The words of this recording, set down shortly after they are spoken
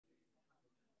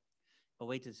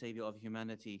awaited savior of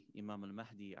humanity, Imam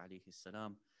al-Mahdi alayhi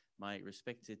salam, my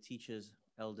respected teachers,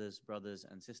 elders, brothers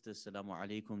and sisters, Assalamu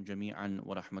alaikum jami'an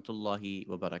wa rahmatullahi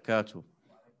wa barakatuh.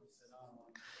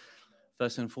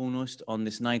 First and foremost, on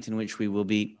this night in which we will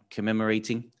be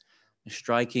commemorating,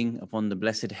 striking upon the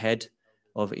blessed head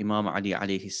of Imam Ali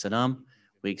alayhi salam,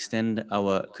 we extend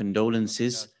our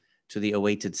condolences to the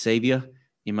awaited savior,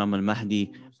 Imam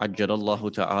al-Mahdi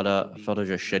ajjalallahu ta'ala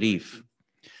faraj al-sharif.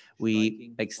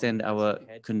 We extend our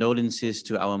condolences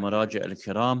to our Maraja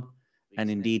al-Kiram, and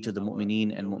indeed to the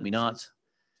Mu'mineen and Mu'minat,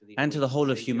 and to the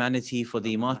whole of humanity, for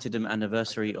the martyrdom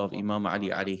anniversary of Imam Ali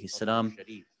alayhi salam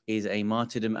is a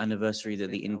martyrdom anniversary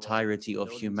that the entirety of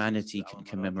humanity can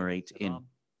commemorate in.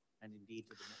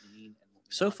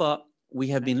 So far, we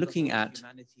have been looking at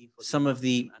some of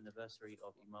the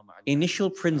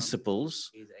initial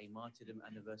principles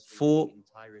for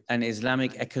an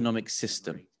Islamic economic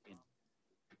system.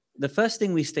 The first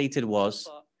thing we stated was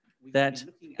that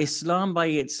Islam, by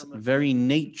its very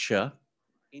nature,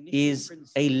 is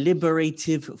a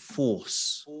liberative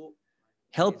force,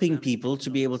 helping people to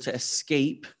be able to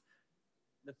escape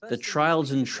the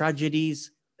trials and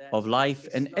tragedies of life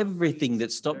and everything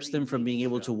that stops them from being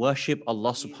able to worship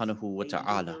Allah subhanahu wa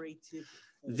ta'ala.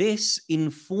 This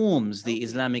informs the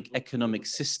Islamic economic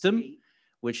system,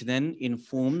 which then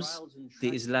informs the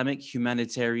Islamic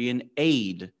humanitarian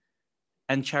aid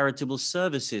and charitable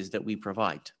services that we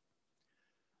provide.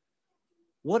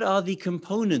 What are the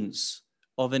components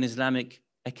of an Islamic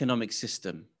economic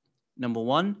system? Number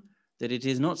one, that it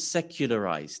is not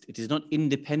secularized. It is not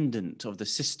independent of the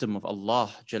system of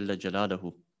Allah Jalla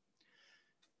Jalaluhu.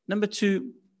 Number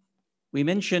two, we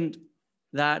mentioned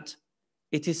that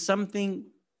it is something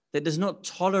that does not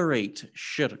tolerate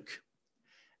shirk.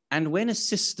 And when a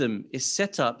system is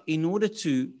set up in order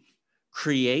to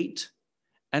create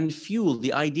and fuel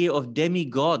the idea of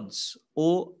demigods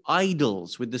or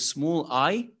idols with the small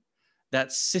I,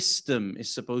 that system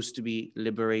is supposed to be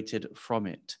liberated from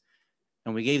it.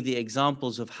 And we gave the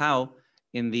examples of how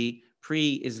in the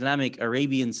pre-Islamic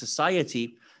Arabian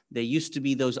society, there used to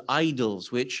be those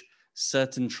idols which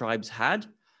certain tribes had,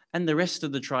 and the rest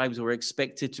of the tribes were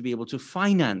expected to be able to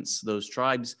finance those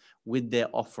tribes with their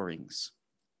offerings.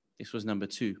 This was number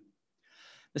two.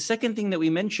 The second thing that we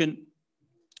mentioned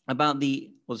about the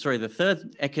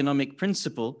third economic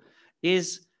principle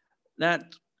is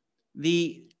that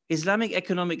the Islamic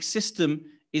economic system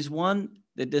is one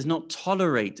that does not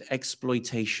tolerate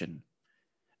exploitation.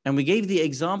 And we gave the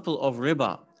example of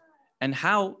riba and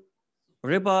how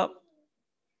riba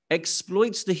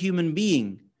exploits the human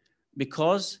being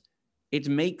because it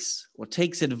makes or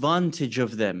takes advantage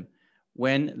of them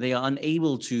when they are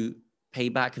unable to pay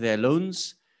back their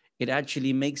loans. It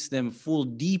actually makes them fall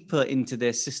deeper into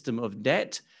their system of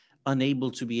debt, unable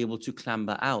to be able to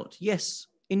clamber out. Yes,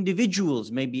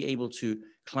 individuals may be able to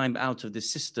climb out of the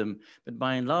system, but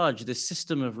by and large, the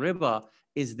system of riba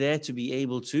is there to be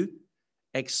able to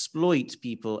exploit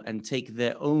people and take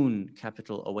their own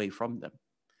capital away from them.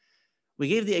 We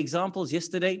gave the examples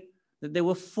yesterday that there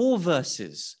were 4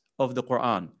 verses of the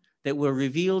Quran that were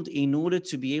revealed in order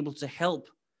to be able to help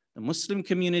the Muslim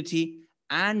community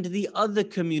and the other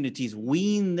communities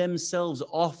wean themselves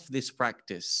off this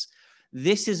practice.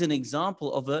 This is an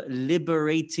example of a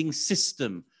liberating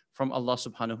system from Allah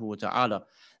subhanahu wa ta'ala,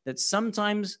 that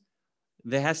sometimes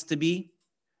there has to be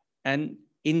an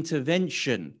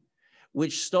intervention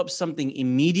which stops something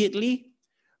immediately,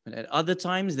 but at other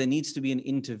times there needs to be an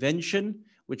intervention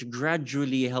which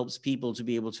gradually helps people to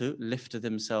be able to lift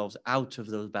themselves out of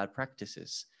those bad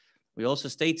practices. We also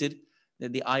stated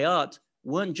that the ayat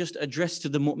weren't just addressed to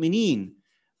the mu'mineen,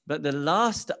 but the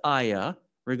last ayah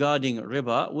regarding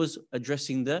riba was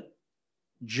addressing the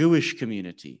Jewish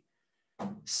community,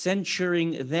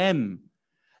 censuring them,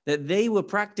 that they were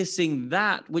practicing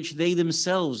that which they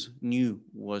themselves knew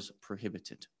was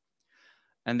prohibited.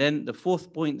 And then the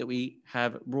fourth point that we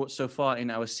have brought so far in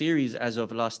our series as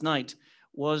of last night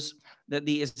was that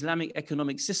the Islamic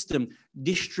economic system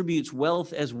distributes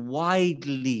wealth as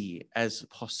widely as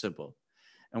possible.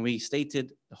 And we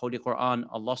stated the Holy Quran,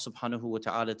 Allah subhanahu wa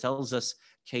ta'ala tells us,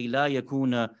 كَيْ لَا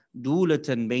يَكُونَ دُولَةً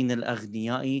بَيْنَ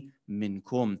الْأَغْنِيَاءِ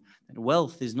مِنْكُمْ. That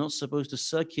wealth is not supposed to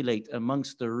circulate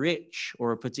amongst the rich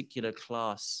or a particular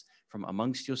class from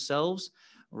amongst yourselves.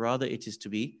 Rather, it is to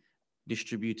be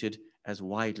distributed as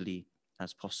widely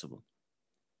as possible.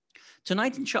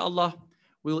 Tonight, inshallah,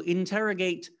 we'll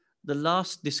interrogate the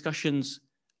last discussions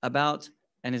about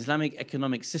an Islamic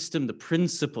economic system, the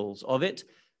principles of it,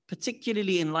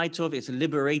 particularly in light of its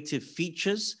liberative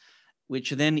features,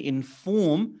 which then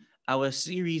inform our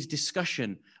series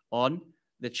discussion on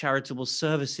the charitable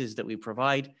services that we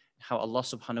provide how Allah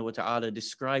subhanahu wa ta'ala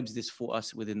describes this for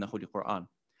us within the Holy Quran.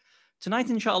 Tonight,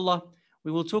 inshallah,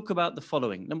 we will talk about the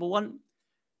following. Number one,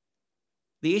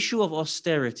 the issue of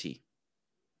austerity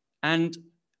and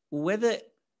whether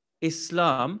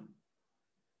Islam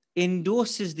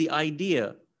endorses the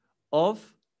idea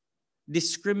of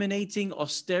discriminating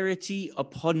austerity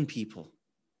upon people.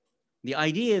 The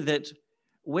idea that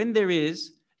when there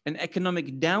is an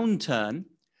economic downturn,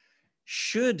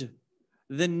 should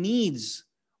the needs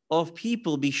of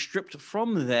people be stripped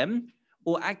from them,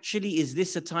 or actually is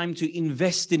this a time to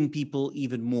invest in people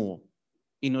even more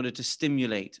in order to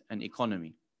stimulate an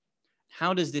economy?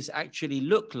 How does this actually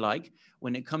look like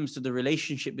when it comes to the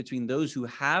relationship between those who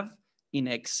have in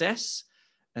excess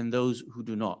and those who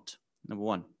do not? Number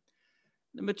one.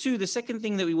 Number two, the second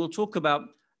thing that we will talk about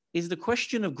is the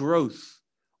question of growth,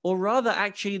 or rather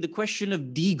actually the question of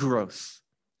degrowth.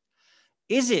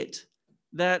 Is it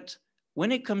that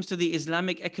when it comes to the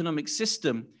Islamic economic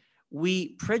system, we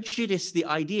prejudice the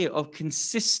idea of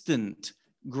consistent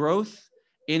growth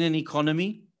in an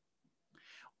economy?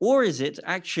 Or is it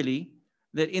actually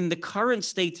that in the current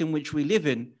state in which we live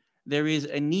in, there is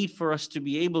a need for us to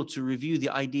be able to review the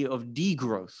idea of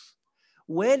degrowth?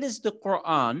 Where does the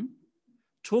Quran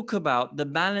talk about the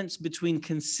balance between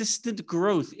consistent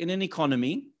growth in an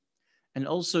economy and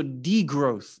also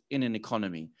degrowth in an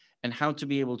economy, and how to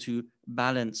be able to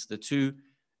balance the two?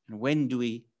 And when do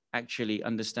we actually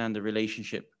understand the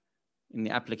relationship in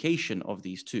the application of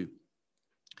these two?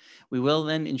 We will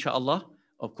then, inshallah,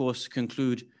 of course,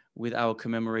 conclude with our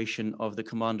commemoration of the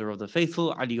commander of the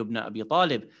faithful, Ali ibn Abi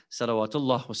Talib,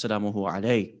 salawatullah wa salamuhu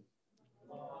alayhi.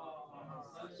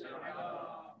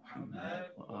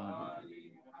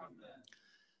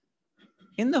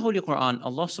 In the Holy Quran,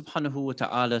 Allah subhanahu wa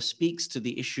ta'ala speaks to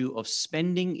the issue of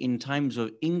spending in times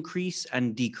of increase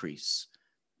and decrease,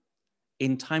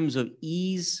 in times of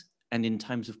ease and in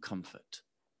times of comfort.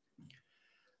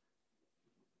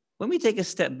 When we take a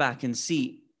step back and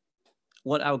see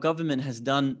what our government has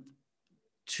done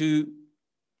to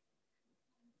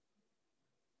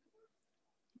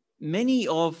many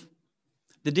of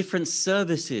the different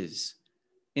services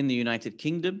in the United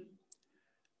Kingdom,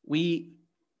 we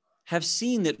have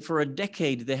seen that for a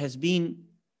decade there has been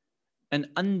an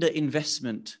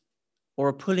underinvestment or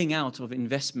a pulling out of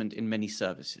investment in many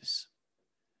services.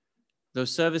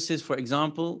 Those services, for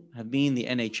example, have been the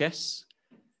NHS.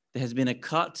 There has been a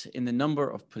cut in the number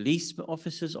of police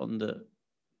officers on the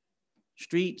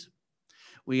street.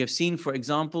 We have seen, for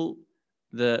example,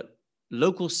 the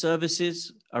local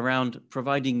services around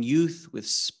providing youth with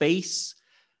space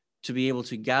to be able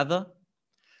to gather.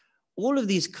 All of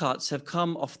these cuts have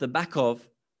come off the back of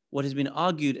what has been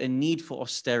argued a need for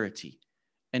austerity,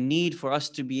 a need for us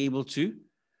to be able to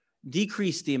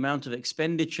decrease the amount of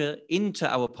expenditure into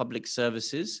our public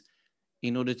services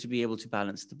in order to be able to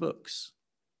balance the books.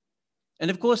 And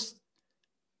of course,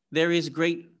 there is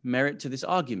great merit to this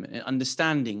argument and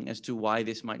understanding as to why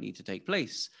this might need to take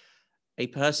place. A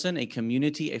person, a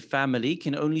community, a family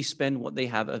can only spend what they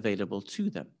have available to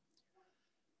them.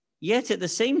 Yet at the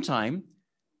same time,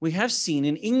 we have seen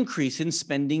an increase in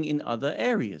spending in other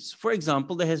areas. For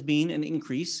example, there has been an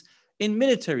increase in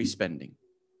military spending.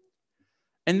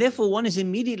 And therefore, one is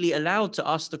immediately allowed to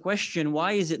ask the question,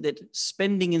 why is it that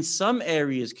spending in some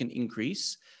areas can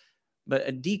increase, but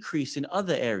a decrease in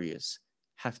other areas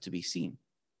have to be seen?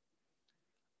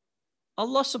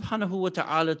 Allah subhanahu wa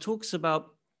ta'ala talks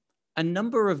about a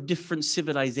number of different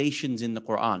civilizations in the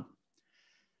Quran.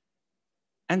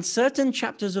 And certain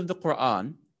chapters of the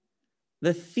Quran,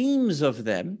 the themes of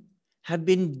them have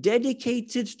been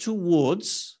dedicated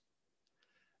towards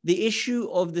the issue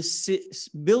of the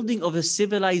building of a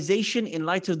civilization in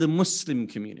light of the Muslim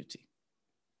community.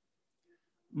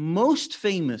 Most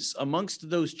famous amongst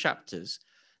those chapters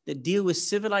that deal with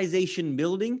civilization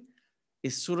building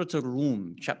is Surah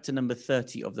Ar-Rum, chapter number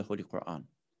 30 of the Holy Quran.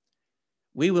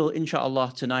 We will,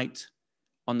 inshallah, tonight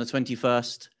on the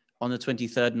 21st, on the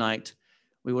 23rd night,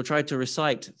 we will try to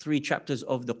recite 3 chapters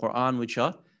of the Quran which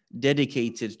are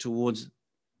dedicated towards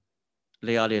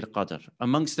Layali al-Qadr.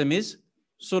 Amongst them is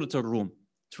Surah Ar-Rum.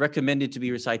 It's recommended to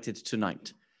be recited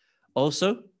tonight.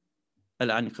 Also,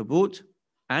 Al-Ankabut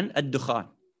and Ad-Dukhan.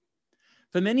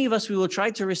 For many of us, we will try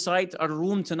to recite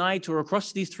Ar-Rum tonight or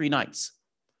across these 3 nights.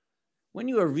 When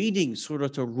you are reading Surah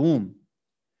Ar-Rum,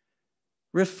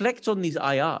 reflect on these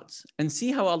ayats and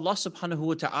see how Allah subhanahu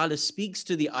wa ta'ala speaks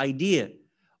to the idea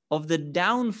of the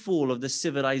downfall of the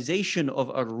civilization of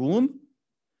Ar-Rum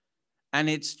and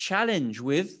its challenge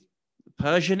with the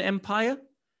Persian Empire,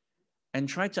 and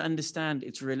try to understand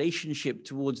its relationship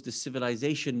towards the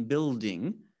civilization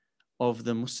building of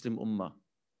the Muslim Ummah.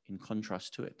 in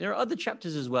contrast to it. There are other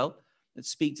chapters as well that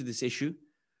speak to this issue.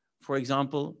 For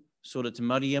example, Surah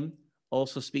Maryam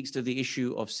also speaks to the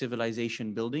issue of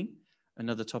civilization building,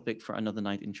 another topic for another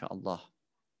night, inshallah.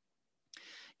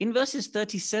 In verses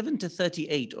 37 to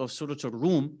 38 of Surah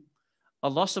Ar-Rum,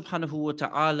 Allah subhanahu wa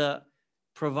ta'ala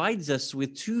provides us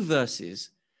with two verses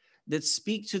that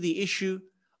speak to the issue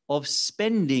of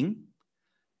spending,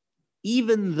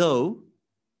 even though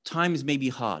times may be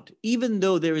hard, even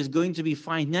though there is going to be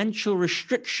financial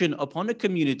restriction upon a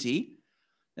community,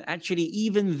 actually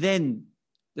even then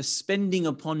the spending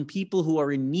upon people who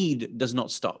are in need does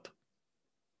not stop.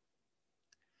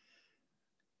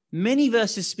 Many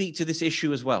verses speak to this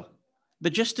issue as well.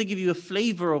 But just to give you a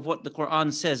flavor of what the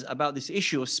Quran says about this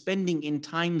issue of spending in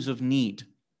times of need.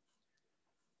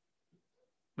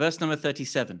 Verse number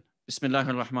 37.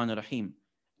 Bismillahir Rahmanir Rahim.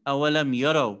 أَوَلَمْ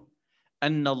يَرَوْا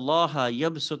أَنَّ اللَّهَ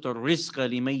يَبْسُطُ الرِّزْقَ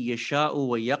لِمَنْ يَشَاءُ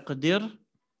وَيَقْدِرُ.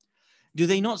 Do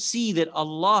they not see that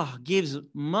Allah gives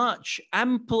much,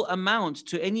 ample amount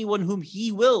to anyone whom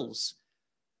He wills?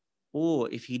 Or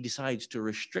if He decides to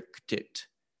restrict it,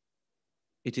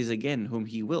 it is again whom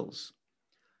He wills.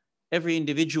 Every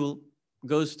individual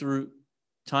goes through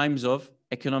times of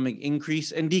economic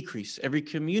increase and decrease. Every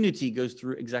community goes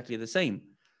through exactly the same.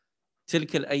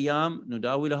 تِلْكَ الْأَيَّامِ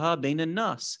نُدَاوِلُهَا بَيْنَ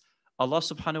النَّاسِ. Allah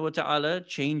subhanahu wa ta'ala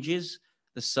changes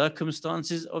the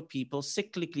circumstances of people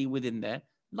cyclically within their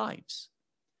lives.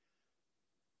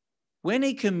 When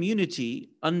a community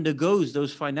undergoes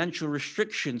those financial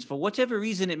restrictions, for whatever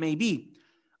reason it may be,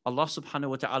 Allah subhanahu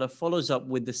wa ta'ala follows up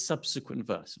with the subsequent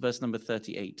verse, verse number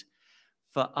 38.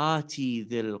 فَآتِي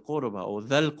ذِي الْقُرْبَى أو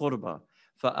ذَا الْقُرْبَى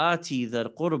فَآتِي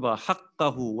ذَا الْقُرْبَى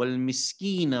حَقَّهُ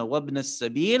وَالْمِسْكِينَ وَابْنَ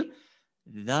السَّبِيلِ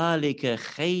ذَلِكَ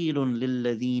خَيْرٌ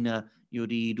لِلَّذِينَ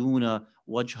يُرِيدُونَ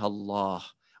وَجْهَ اللَّهِ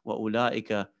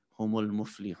وَأُولَٰئِكَ هُمُ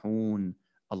الْمُفْلِحُونَ.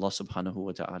 Allah subhanahu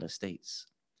wa ta'ala states.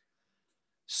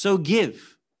 So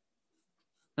give.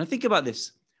 Now think about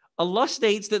this. Allah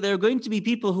states that there are going to be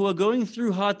people who are going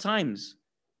through hard times.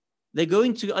 They're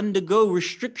going to undergo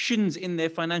restrictions in their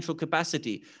financial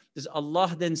capacity. Does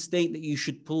Allah then state that you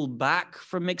should pull back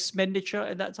from expenditure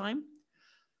at that time?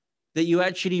 That you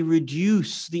actually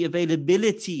reduce the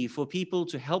availability for people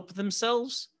to help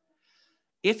themselves?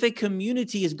 If a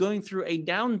community is going through a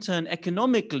downturn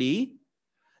economically,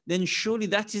 then surely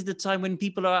that is the time when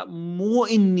people are more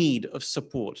in need of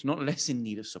support, not less in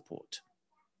need of support.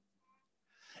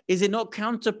 Is it not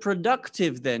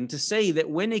counterproductive then to say that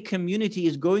when a community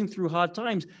is going through hard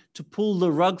times, to pull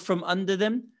the rug from under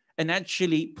them and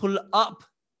actually pull up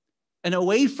and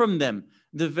away from them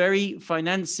the very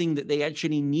financing that they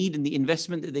actually need and the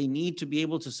investment that they need to be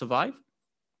able to survive?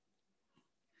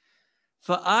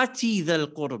 فَآتِي ذَا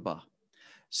الْقُرْبَى.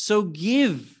 So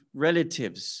give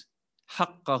relatives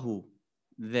حَقَّهُ,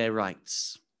 their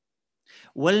rights.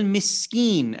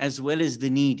 وَالْمِسْكِينَ, as well as the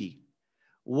needy.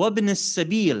 وَابْنَ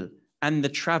السَّبِيلِ, and the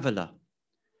traveler.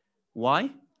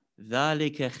 Why?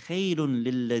 ذَلِكَ خَيْرٌ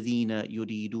لِلَّذِينَ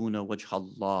يُرِيدُونَ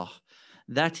وَجْهَ اللَّهِ.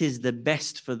 That is the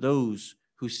best for those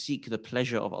who seek the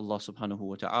pleasure of Allah subhanahu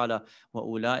wa ta'ala.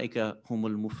 وَأُولَٰئِكَ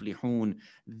هُمُ الْمُفْلِحُونَ.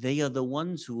 They are the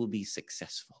ones who will be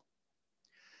successful.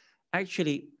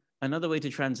 Actually, another way to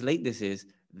translate this is,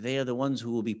 they are the ones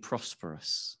who will be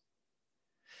prosperous.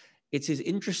 It is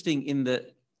interesting in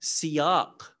the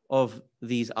siyaq of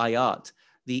these ayat,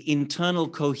 the internal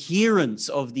coherence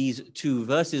of these two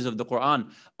verses of the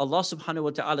Quran. Allah subhanahu wa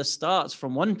ta'ala starts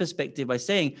from one perspective by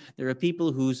saying there are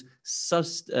people whose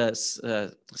sustenance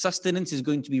is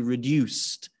going to be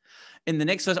reduced. In the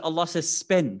next verse, Allah says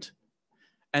spend.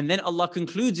 And then Allah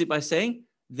concludes it by saying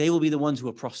they will be the ones who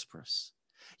are prosperous.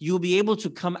 You'll be able to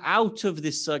come out of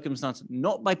this circumstance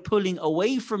not by pulling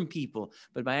away from people,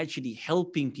 but by actually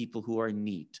helping people who are in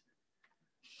need.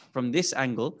 From this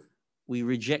angle, we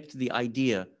reject the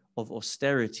idea of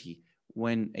austerity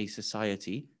when a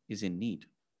society is in need.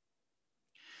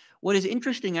 What is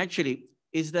interesting actually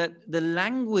is that the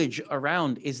language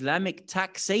around Islamic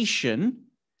taxation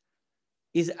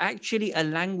is actually a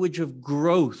language of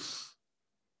growth.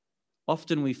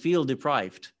 Often we feel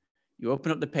deprived. You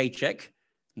open up the paycheck,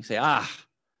 you say,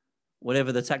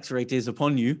 whatever the tax rate is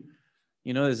upon you,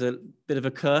 you know, there's a bit of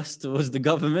a curse towards the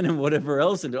government and whatever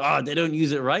else, and they don't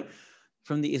use it right.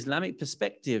 From the Islamic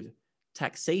perspective,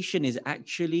 taxation is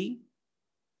actually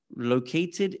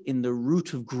located in the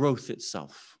root of growth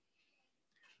itself.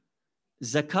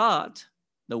 Zakat,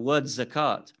 the word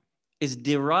zakat, is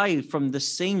derived from the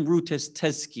same root as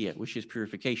tazkiyah, which is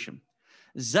purification.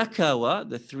 Zakawa,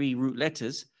 the three root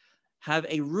letters, have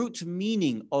a root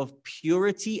meaning of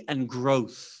purity and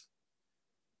growth.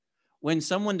 When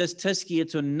someone does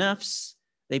tazkiyah to nafs,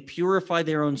 they purify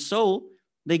their own soul,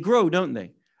 They grow, don't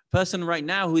they? A person right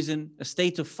now who is in a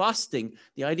state of fasting,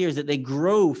 the idea is that they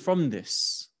grow from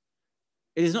this.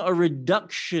 It is not a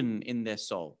reduction in their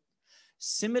soul.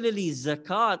 Similarly,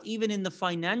 zakat, even in the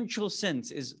financial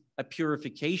sense, is a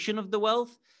purification of the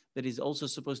wealth, that is also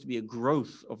supposed to be a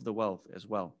growth of the wealth as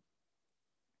well.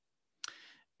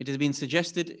 It has been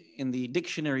suggested in the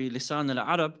dictionary Lisan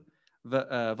al-Arab,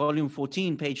 volume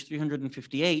 14, page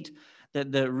 358,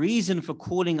 that the reason for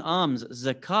calling alms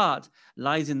zakat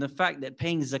lies in the fact that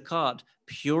paying zakat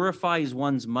purifies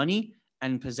one's money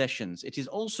and possessions. It is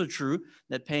also true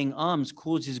that paying alms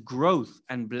causes growth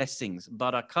and blessings,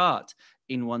 barakat,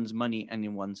 in one's money and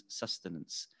in one's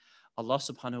sustenance. Allah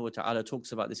subhanahu wa ta'ala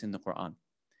talks about this in the Quran.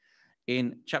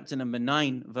 In chapter number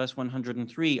 9, verse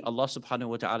 103, Allah subhanahu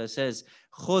wa ta'ala says,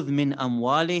 خُذْ مِنْ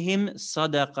أَمْوَالِهِمْ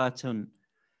صَدَقَةٌ.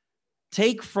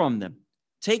 Take from them,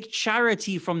 take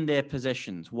charity from their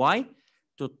possessions. Why?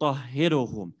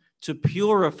 تُطَهِّرُهُمْ, to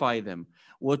purify them.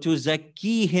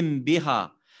 وَتُزَكِّيهِمْ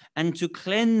بِهَا, and to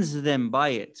cleanse them by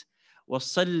it.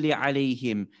 وَصَلِّ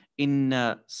عَلَيْهِمْ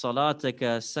إِنَّ صَلَاتَكَ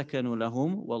سَكَنُ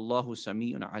لَهُمْ وَاللَّهُ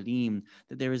سَمِيعٌ عَلِيمٌ.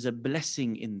 That there is a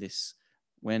blessing in this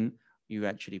when you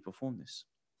actually perform this.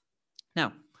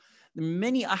 Now,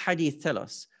 many ahadith tell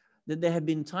us that there have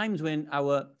been times when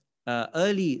our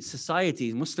early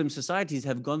societies, Muslim societies,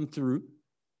 have gone through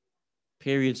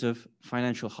periods of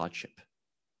financial hardship.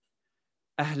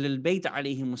 Ahlul Bayt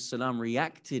alayhimus salam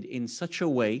reacted in such a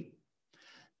way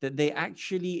that they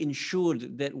actually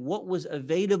ensured that what was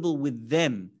available with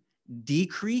them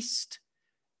decreased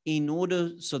in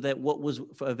order so that what was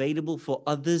available for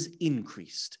others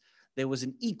increased. There was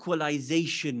an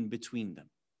equalization between them.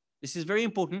 This is very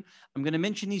important. I'm going to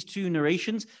mention these two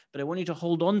narrations, but I want you to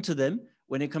hold on to them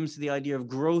when it comes to the idea of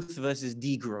growth versus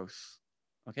degrowth.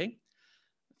 Okay?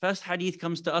 First hadith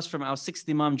comes to us from our sixth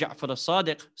Imam Jaffer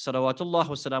as-Sadiq, salawatullah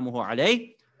wa salamuhu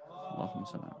alayhi. Allahumma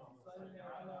salam.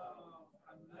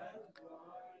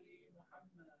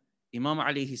 Imam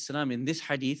alayhi salam, in this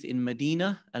hadith in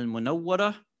Medina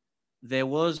al-Munawwara, there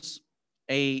was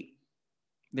a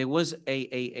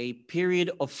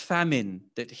period of famine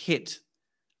that hit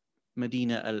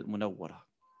Medina al-Munawwara.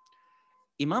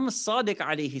 Imam al-Sadiq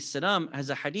alayhi salam has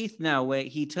a hadith now where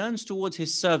he turns towards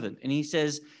his servant and he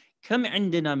says, Kam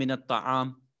indina min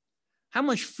at-ta'am? How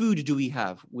much food do we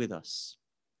have with us?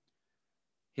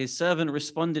 His servant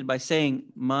responded by saying,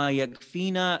 Ma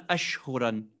yakfina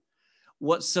ashhuran.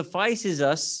 What suffices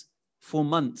us for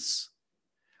months.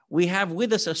 We have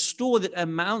with us a store that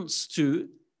amounts to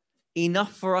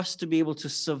enough for us to be able to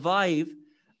survive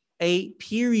a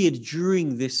period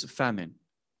during this famine.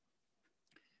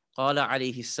 Qala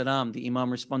alayhi salam, the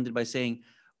Imam responded by saying,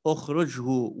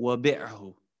 Ukhrujhu wa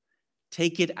bi'hu.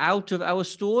 Take it out of our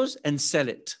stores and sell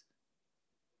it.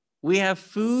 We have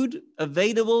food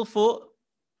available for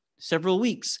several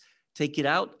weeks. Take it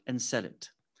out and sell it.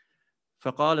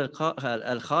 فقال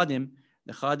الخادم,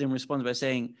 the khadim responds by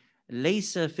saying,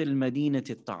 ليس في المدينة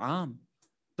الطعام.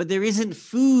 But there isn't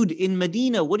food in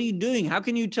Medina. What are you doing? How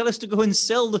can you tell us to go and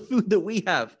sell the food that we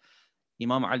have?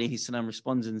 Imam alayhi salam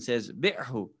responds and says,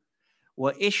 بِعْهُ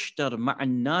وَإِشْتَرْ مَعَ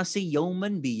النَّاسِ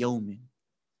يَوْمًا بِيَوْمٍ.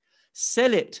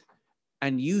 Sell it,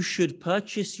 and you should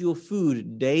purchase your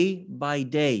food day by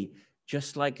day,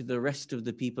 just like the rest of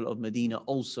the people of Medina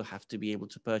also have to be able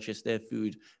to purchase their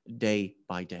food day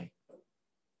by day.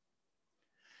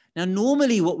 Now,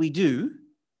 normally what we do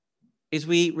is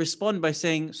we respond by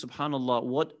saying, subhanallah,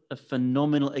 what a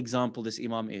phenomenal example this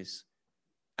Imam is.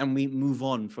 And we move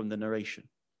on from the narration.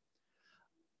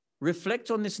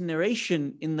 Reflect on this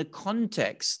narration in the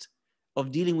context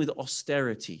of dealing with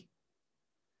austerity.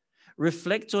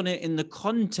 Reflect on it in the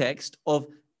context of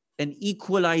an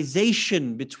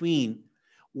equalization between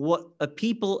what a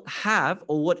people have,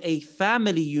 or what a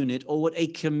family unit or what a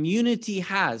community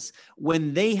has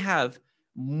when they have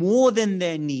more than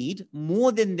their need,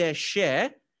 more than their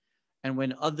share, and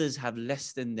when others have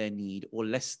less than their need or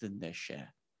less than their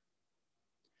share.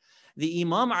 The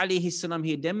Imam alayhi salam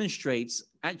here demonstrates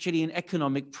actually an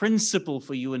economic principle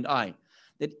for you and I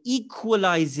that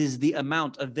equalizes the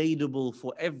amount available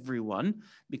for everyone,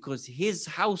 because his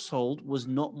household was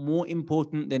not more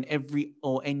important than every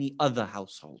or any other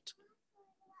household.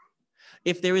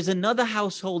 If there is another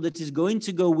household that is going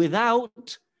to go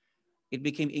without, it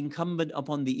became incumbent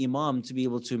upon the Imam to be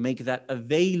able to make that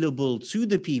available to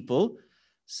the people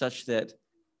such that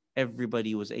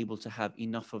everybody was able to have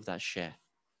enough of that share.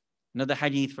 Another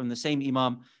hadith from the same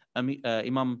Imam,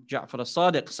 Imam Jaffer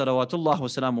as-Sadiq, salawatullah wa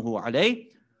salamuhu alayhi.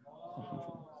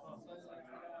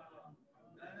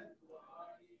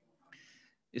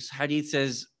 This hadith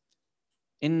says,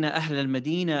 Inna ahl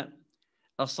al-Madina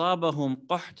asabahum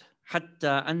qahd حتى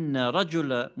أن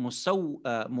رجل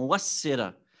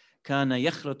موسر كان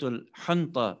يخلط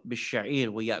الحنطة بالشعير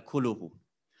ويأكله.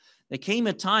 There came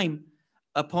a time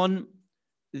upon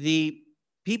the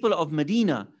people of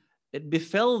Medina, it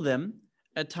befell them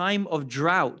a time of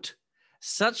drought,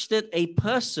 such that a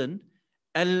person,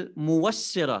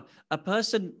 al-muwassira, a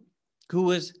person who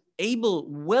was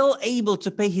well able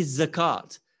to pay his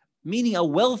zakat, meaning a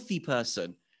wealthy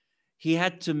person, he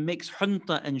had to mix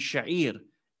hunta and sha'ir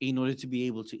in order to be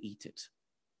able to eat it.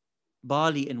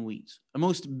 Barley and wheat, the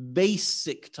most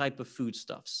basic type of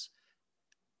foodstuffs,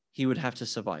 he would have to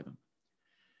survive them.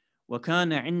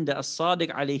 وَكَانَ عِنْدَ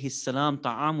الصَّادِقِ عَلَيْهِ السَّلَامِ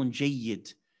طَعَامٌ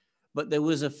جَيِّدٌ. But there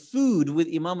was a food with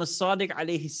Imam al-Sadiq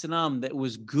alayhi salam that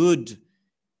was good.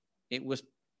 It was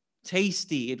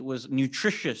tasty. It was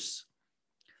nutritious.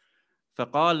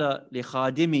 فَقَالَ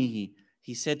لِخَادِمِهِ.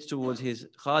 He said towards his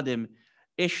khadim,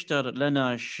 اشتر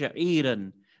لنا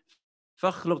شعيرا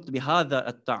فاخلط بهذا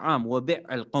الطعام وبيع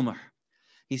القمح.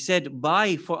 He said,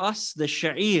 buy for us the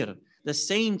sha'ir, the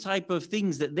same type of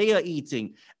things that they are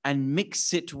eating, and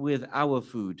mix it with our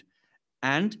food,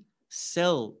 and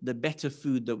sell the better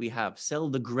food that we have, sell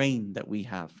the grain that we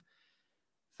have.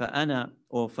 فأنا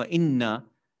or فإنا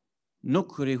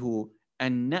نكره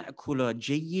أن نأكل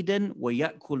جيدا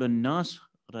ويأكل الناس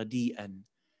رديئا.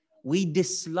 We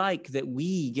dislike that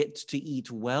we get to eat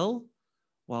well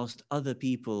whilst other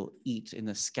people eat in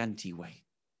a scanty way.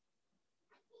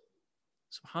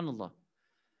 Subhanallah.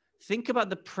 Think about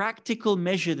the practical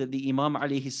measure that the Imam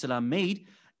alayhi salam made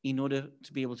in order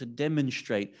to be able to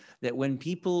demonstrate that when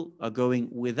people are going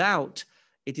without,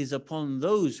 it is upon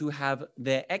those who have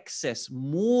their excess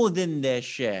more than their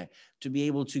share to be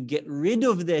able to get rid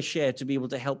of their share, to be able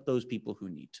to help those people who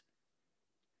need.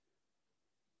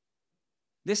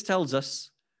 This tells us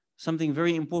something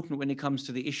very important when it comes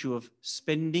to the issue of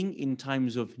spending in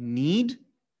times of need.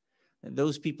 That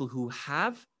those people who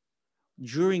have,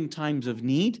 during times of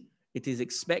need, it is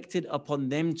expected upon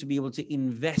them to be able to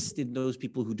invest in those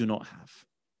people who do not have.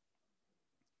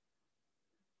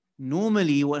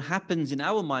 Normally, what happens in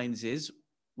our minds is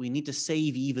we need to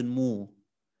save even more.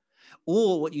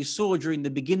 Or what you saw during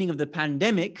the beginning of the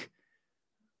pandemic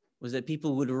was that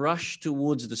people would rush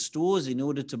towards the stores in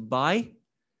order to buy,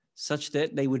 such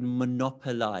that they would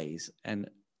monopolize and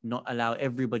not allow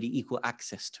everybody equal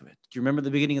access to it. Do you remember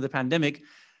the beginning of the pandemic?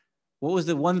 What was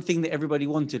the one thing that everybody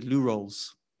wanted? Loo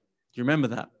rolls. Do you remember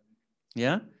that?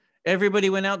 Yeah? Everybody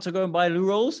went out to go and buy loo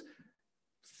rolls,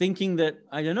 thinking that,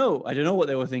 I don't know what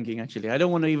they were thinking actually. I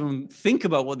don't want to even think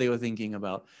about what they were thinking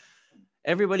about.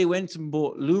 Everybody went and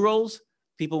bought loo rolls.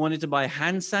 People wanted to buy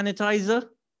hand sanitizer,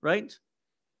 right?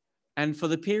 And for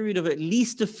the period of at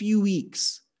least a few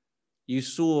weeks, you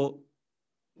saw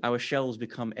our shelves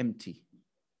become empty.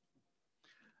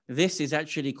 This is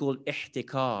actually called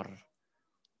ihtikar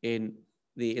in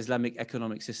the Islamic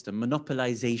economic system,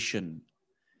 monopolization.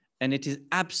 And it is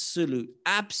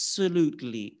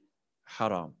absolutely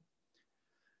haram.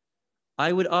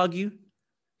 I would argue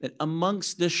that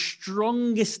amongst the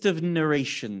strongest of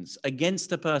narrations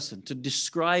against a person to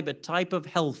describe a type of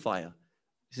hellfire,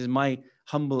 this is my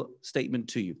humble statement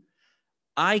to you,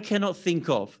 I cannot think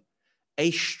of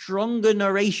a stronger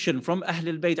narration from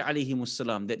Ahlul Bayt alayhimus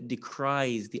salam that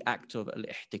decries the act of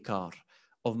al-ihtikar,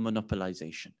 of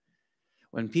monopolization.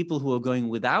 When people who are going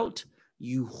without,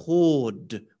 you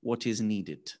hoard what is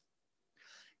needed.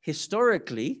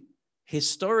 Historically,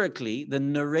 the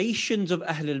narrations of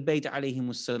Ahlul Bayt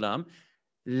alayhimus salam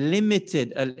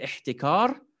limited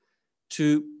al-ihtikar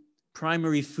to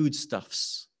primary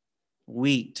foodstuffs,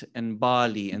 wheat and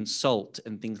barley and salt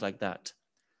and things like that.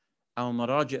 Our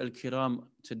Maraji al-Kiram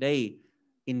today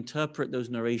interpret those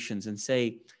narrations and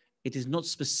say it is not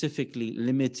specifically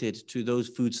limited to those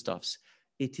foodstuffs.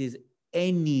 It is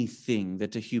anything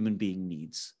that a human being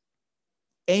needs.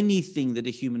 Anything that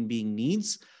a human being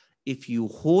needs, if you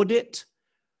hoard it,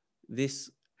 this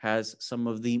has some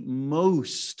of the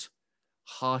most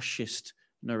harshest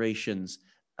narrations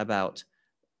about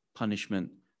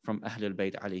punishment from Ahlul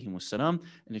Bayt alayhim wassalam.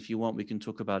 And if you want, we can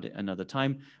talk about it another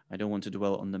time. I don't want to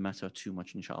dwell on the matter too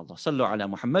much, inshallah. Sallu ala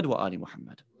Muhammad wa ali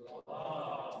Muhammad.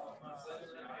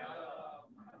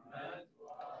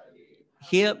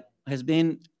 Here has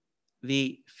been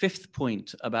the fifth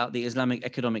point about the Islamic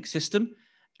economic system,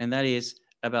 and that is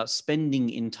about spending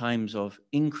in times of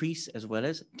increase as well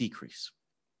as decrease.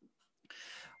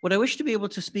 What I wish to be able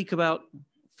to speak about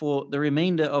for the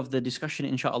remainder of the discussion,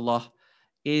 inshallah,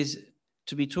 is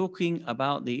to be talking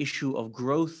about the issue of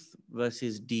growth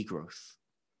versus degrowth.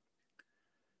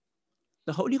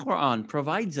 The Holy Quran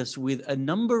provides us with a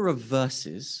number of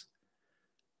verses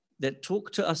that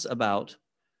talk to us about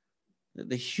that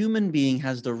the human being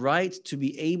has the right to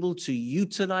be able to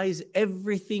utilize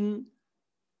everything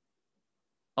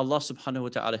Allah subhanahu wa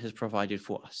ta'ala has provided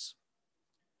for us.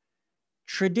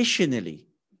 Traditionally,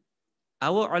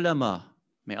 our ulama,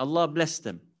 may Allah bless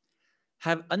them,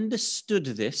 have understood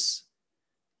this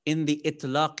in the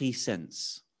itlaqi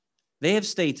sense. They have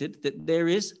stated that there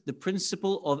is the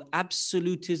principle of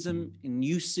absolutism in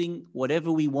using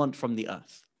whatever we want from the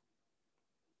earth.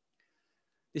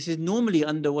 This is normally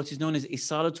under what is known as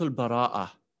isalatul bara'ah,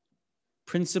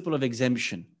 principle of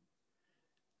exemption.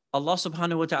 Allah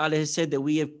subhanahu wa ta'ala has said that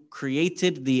we have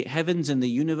created the heavens and the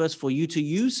universe for you to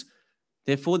use.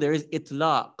 Therefore, there is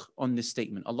itlaq on this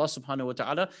statement. Allah subhanahu wa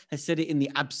ta'ala has said it in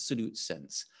the absolute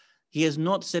sense. He has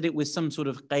not said it with some sort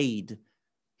of qaid.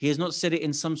 He has not said it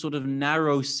in some sort of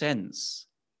narrow sense.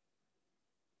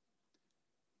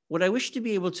 What I wish to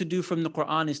be able to do from the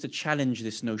Quran is to challenge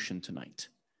this notion tonight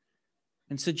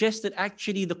and suggest that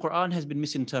actually the Quran has been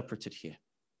misinterpreted here.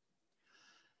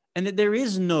 And that there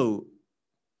is no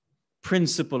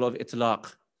principle of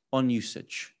itlaq on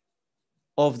usage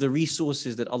of the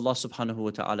resources that Allah subhanahu wa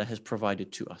ta'ala has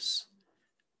provided to us.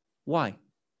 Why?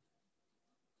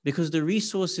 Because the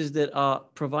resources that are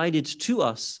provided to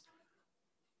us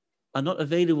are not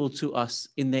available to us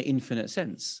in their infinite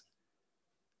sense.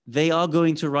 They are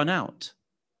going to run out.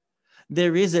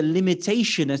 There is a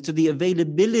limitation as to the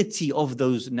availability of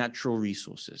those natural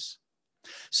resources.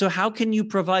 So how can you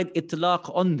provide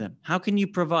itlaq on them? How can you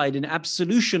provide an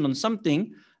absolution on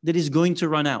something that is going to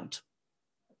run out?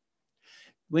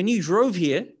 When you drove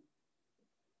here,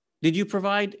 did you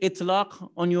provide itlaq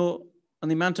on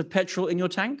the amount of petrol in your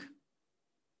tank?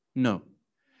 No.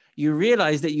 You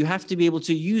realize that you have to be able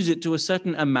to use it to a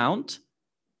certain amount.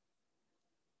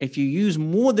 If you use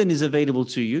more than is available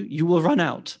to you, you will run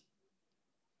out.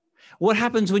 What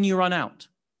happens when you run out?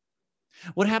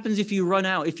 What happens if you run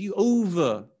out, if you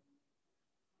over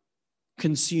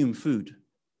consume food?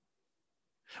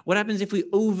 What happens if we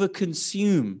over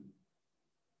consume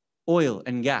oil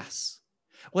and gas?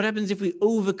 What happens if we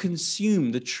over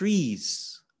consume the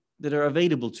trees that are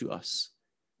available to us?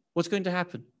 What's going to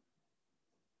happen?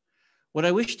 What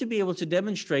I wish to be able to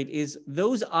demonstrate is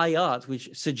those ayat which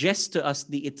suggest to us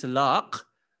the itlaq,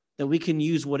 that we can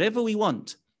use whatever we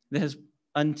want, that has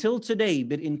until today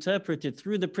been interpreted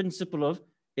through the principle of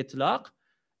itlaq,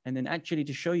 and then actually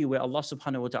to show you where Allah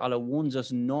subhanahu wa ta'ala warns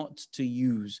us not to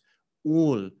use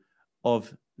all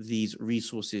of these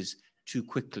resources too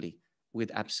quickly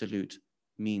with absolute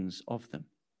means of them.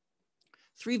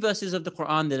 3 verses of the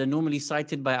Quran that are normally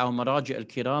cited by our maraji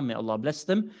al-kiram, may Allah bless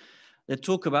them, that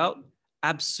talk about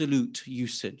absolute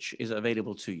usage is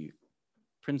available to you.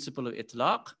 Principle of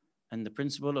itlaq and the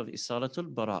principle of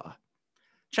isalatul bara'ah.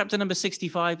 Chapter number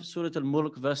 65, Surah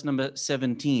Al-Mulk, verse number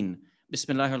 17.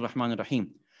 Bismillahir Rahmanir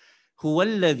Rahim. Huwa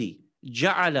alladhi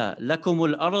ja'ala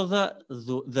lakumul arda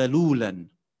dhalulan.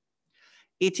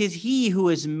 It is He who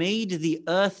has made the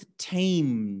earth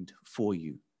tamed for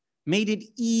you, made it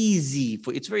easy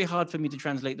for. It's very hard for me to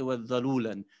translate the word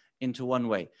dhalulan into one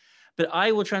way. But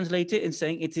I will translate it in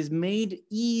saying it is made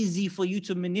easy for you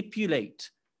to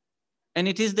manipulate. And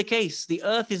it is the case. The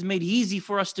earth is made easy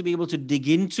for us to be able to dig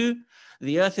into.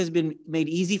 The earth has been made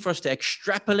easy for us to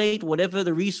extrapolate whatever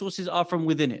the resources are from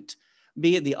within it,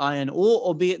 be it the iron ore,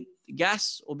 or be it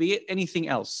gas, or be it anything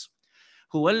else.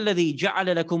 هو الذي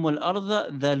جعل لكم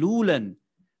الأرض ذلولا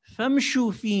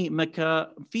فامشوا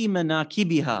في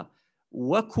مناكبها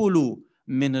وكلوا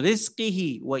من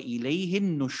رزقه وإليه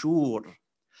النشور.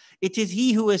 It is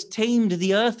He who has tamed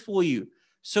the earth for you.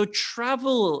 So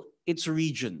travel its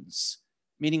regions.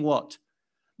 Meaning what?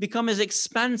 Become as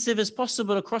expansive as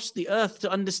possible across the earth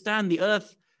to understand the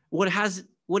earth, what it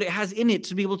has in it,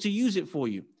 to be able to use it for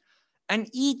you. And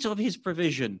eat of His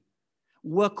provision.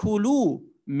 وَكُلُوا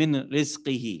مِنْ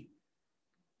رِزْقِهِ.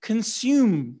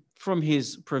 Consume from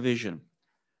His provision.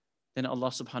 Then Allah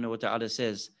subhanahu wa ta'ala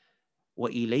says,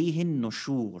 وَإِلَيْهِ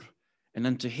النُّشُورِ. And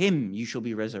unto Him you shall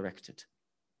be resurrected.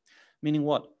 Meaning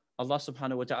what? Allah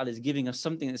subhanahu wa ta'ala is giving us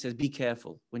something that says, be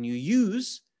careful. When you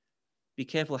use, be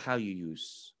careful how you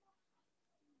use.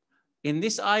 In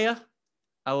this ayah,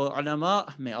 our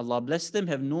ulama, may Allah bless them,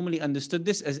 have normally understood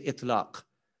this as itlaq.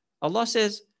 Allah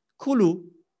says, kulu,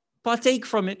 partake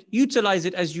from it, utilize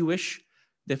it as you wish.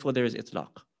 Therefore, there is itlaq.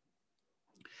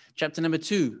 Chapter number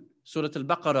 2, Surah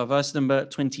Al-Baqarah, verse number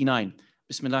 29.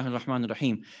 Bismillahir Rahmanir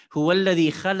Rahim. هُوَ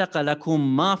الَّذِي خَلَقَ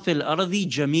لَكُم مَّا فِي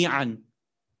الْأَرْضِ جَمِيعًا.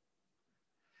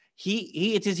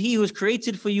 It is He who has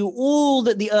created for you all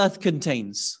that the earth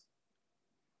contains.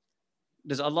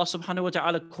 Does Allah subhanahu wa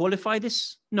ta'ala qualify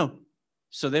this? No.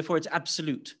 So therefore it's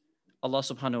absolute. Allah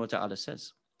subhanahu wa ta'ala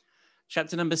says.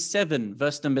 Chapter number 7,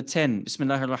 verse number 10.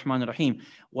 Bismillah ar-Rahman ar-Rahim.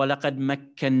 وَلَقَدْ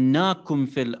مَكَّنَّاكُمْ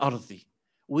فِي الْأَرْضِ.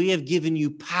 We have given you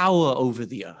power over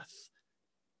the earth.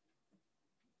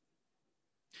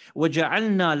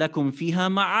 وَجَعَلْنَا لَكُمْ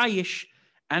فِيهَا مَعَايِشْ.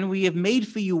 And we have made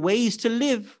for you ways to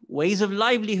live, ways of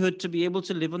livelihood to be able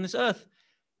to live on this earth.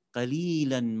 قَلِيلًا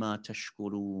مَا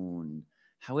تَشْكُرُونَ.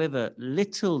 However,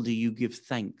 little do you give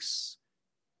thanks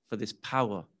for this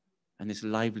power and this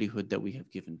livelihood that we have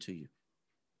given to you.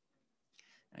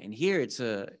 And here it's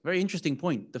a very interesting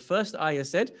point. The first ayah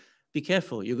said, be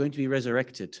careful, you're going to be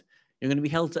resurrected. You're going to be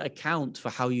held to account for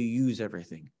how you use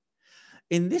everything.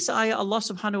 In this ayah, Allah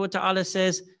subhanahu wa ta'ala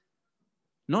says,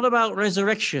 not about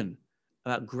resurrection,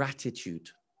 about gratitude.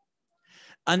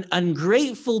 An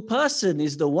ungrateful person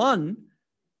is the one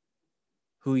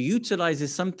who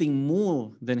utilizes something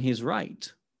more than his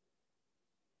right,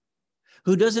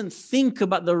 who doesn't think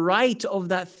about the right of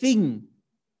that thing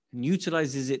and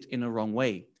utilizes it in a wrong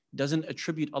way, doesn't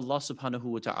attribute Allah subhanahu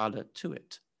wa ta'ala to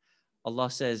it.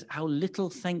 Allah says, how little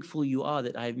thankful you are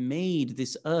that I've made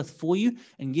this earth for you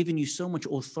and given you so much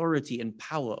authority and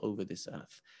power over this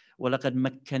earth. وَلَقَدْ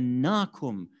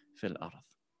مَكَّنَّاكُمْ فِي الْأَرْضِ.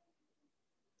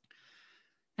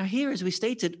 Now here, as we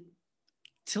stated,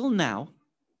 till now,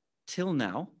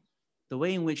 the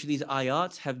way in which these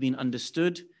ayat have been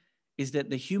understood is that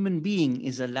the human being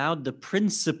is allowed the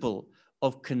principle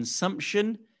of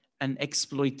consumption and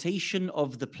exploitation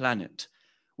of the planet.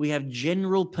 We have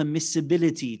general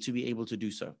permissibility to be able to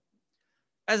do so.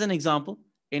 As an example,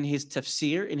 in his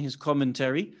tafsir, in his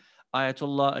commentary,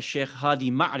 Ayatollah Sheikh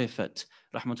Hadi Ma'rifat,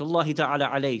 rahmatullahi ta'ala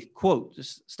alayh, quote,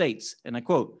 states, and I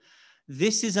quote,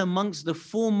 this is amongst the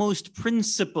foremost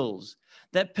principles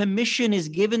that permission is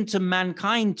given to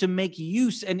mankind to make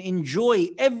use and enjoy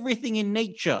everything in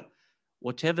nature,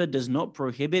 whatever does not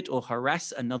prohibit or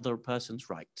harass another person's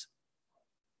right.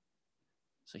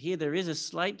 So here there is a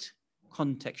slight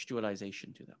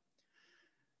contextualization to that.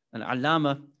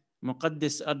 Al-Allama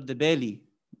Muqaddis ad-Dabali,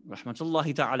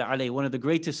 rahmatullahi ta'ala alayhi, one of the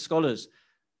greatest scholars,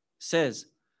 says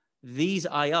these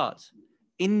ayat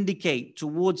indicate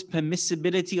towards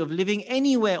permissibility of living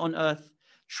anywhere on earth,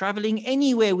 traveling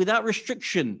anywhere without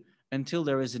restriction until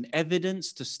there is an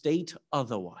evidence to state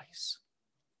otherwise.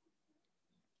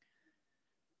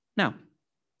 Now,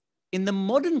 in the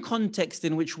modern context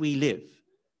in which we live,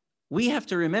 we have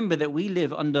to remember that we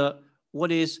live under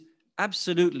what is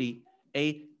absolutely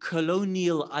a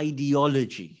colonial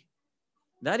ideology.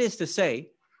 That is to say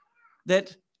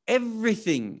that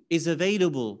everything is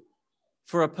available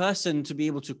for a person to be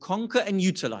able to conquer and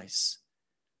utilize.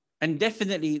 And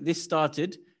definitely this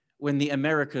started when the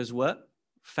Americas were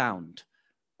found.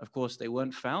 Of course, they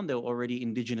weren't found, there were already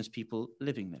indigenous people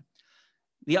living there.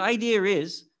 The idea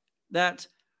is that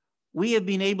we have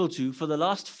been able to, for the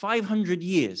last 500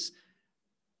 years,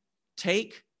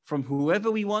 take from whoever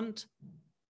we want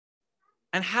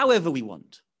and however we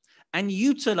want, and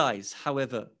utilize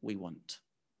however we want.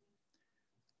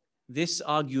 This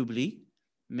arguably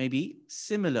may be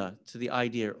similar to the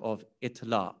idea of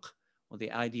itlaq, or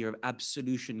the idea of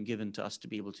absolution given to us to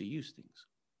be able to use things.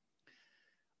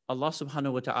 Allah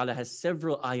subhanahu wa ta'ala has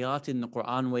several ayat in the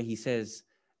Quran where He says,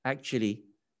 actually,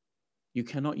 you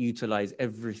cannot utilize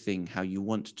everything how you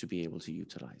want to be able to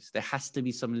utilize. There has to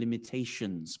be some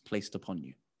limitations placed upon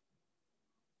you.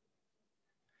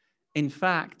 In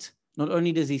fact, not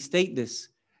only does He state this,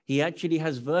 He actually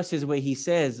has verses where He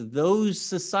says those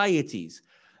societies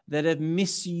that have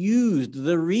misused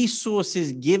the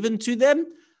resources given to them,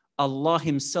 Allah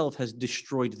Himself has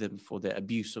destroyed them for their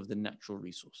abuse of the natural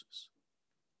resources.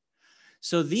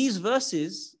 So these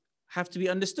verses have to be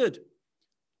understood.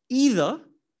 Either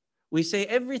we say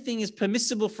everything is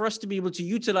permissible for us to be able to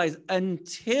utilize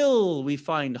until we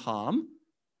find harm,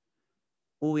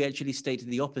 or we actually state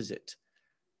the opposite,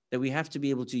 that we have to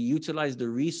be able to utilize the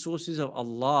resources of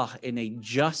Allah in a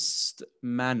just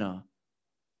manner.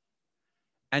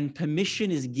 And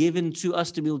permission is given to us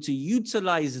to be able to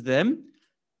utilize them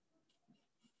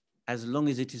as long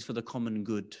as it is for the common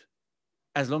good,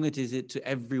 as long as it is to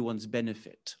everyone's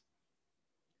benefit.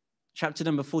 Chapter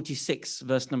number 46,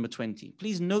 verse number 20.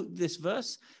 Please note this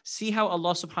verse. See how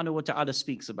Allah subhanahu wa ta'ala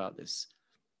speaks about this.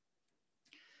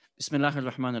 Bismillah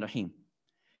ar-Rahman ar-Rahim.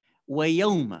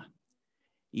 وَيَوْمَ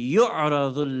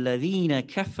يُعْرَضُ الَّذِينَ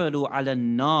كَفَرُوا عَلَى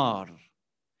النَّارِ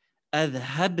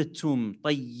أَذْهَبْتُمْ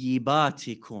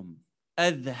طَيِّبَاتِكُمْ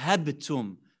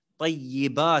أَذْهَبْتُمْ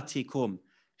طَيِّبَاتِكُمْ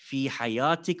فِي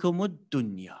حَيَاتِكُمُ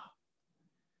الدُّنْيَا.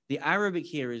 The Arabic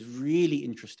here is really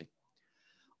interesting.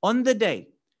 On the day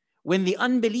when the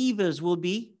unbelievers will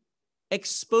be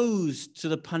exposed to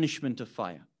the punishment of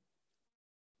fire,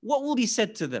 what will be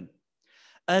said to them?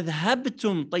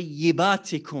 أذهبتم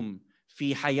طيباتكم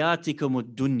في حياتكم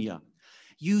الدنيا.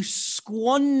 You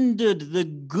squandered the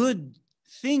good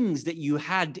things that you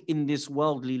had in this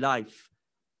worldly life.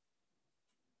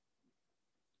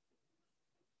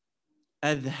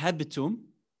 أذهبتم,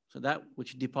 so that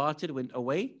which departed, went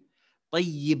away.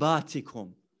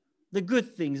 طيباتكم, the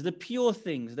good things, the pure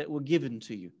things that were given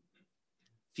to you.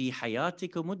 في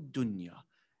حياتكم الدنيا,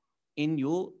 in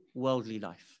your worldly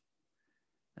life.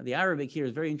 Now the Arabic here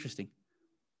is very interesting.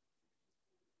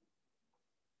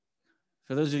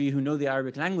 For those of you who know the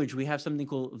Arabic language, we have something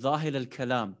called Zahir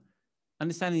al-Kalam,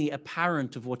 understanding the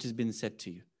apparent of what has been said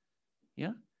to you.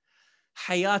 Yeah?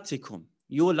 Hayatikum,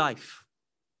 your life.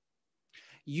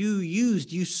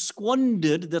 You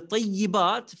squandered the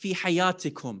tayyibat fi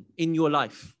hayatikum, in your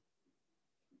life.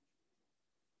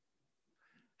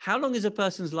 How long is a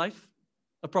person's life?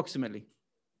 Approximately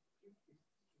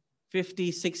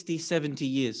 50, 60, 70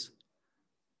 years.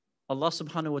 Allah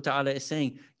subhanahu wa ta'ala is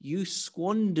saying, you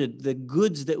squandered the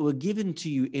goods that were given to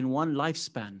you in one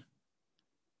lifespan.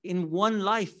 In one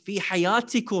life, fi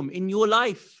hayatikum, in your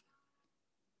life.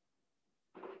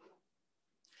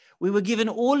 We were given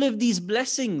all of these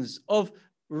blessings of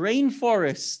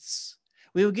rainforests.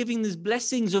 We were given these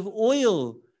blessings of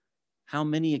oil. How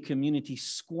many a community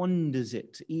squanders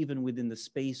it, even within the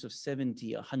space of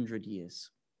 70, 100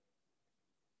 years?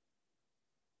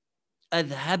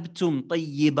 أذهبتم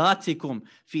طيباتكم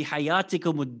في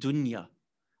حياتكم الدنيا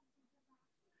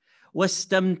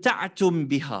واستمتعتم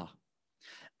بها.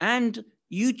 And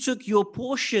you took your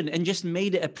portion and just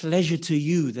made it a pleasure to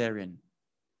you therein.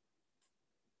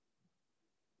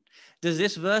 Does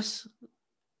this verse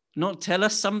not tell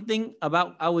us something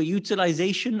about our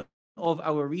utilization of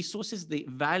our resources, the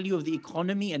value of the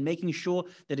economy, and making sure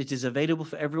that it is available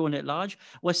for everyone at large?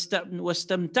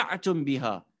 واستمتعتم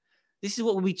بها. This is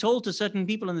what will be told to certain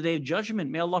people on the Day of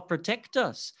Judgment. May Allah protect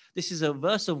us. This is a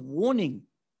verse of warning.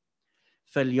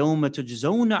 فَالْيَوْمَ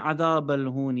تُجْزَوْنَ عَذَابَ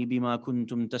الْهُونِ بِمَا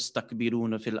كُنْتُمْ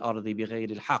تَسْتَكْبِرُونَ فِي الْأَرْضِ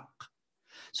بِغَيْرِ الْحَقِّ.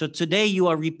 So today you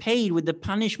are repaid with the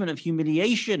punishment of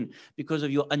humiliation because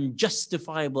of your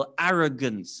unjustifiable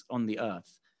arrogance on the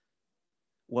earth.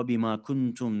 وَبِمَا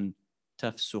كُنْتُمْ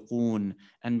تَفْسُقُونَ,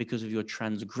 and because of your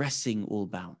transgressing all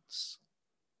bounds.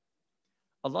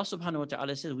 Allah subhanahu wa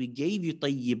ta'ala says, we gave you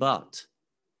tayyibat,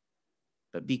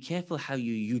 but be careful how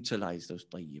you utilize those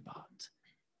tayyibat.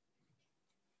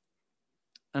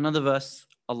 Another verse,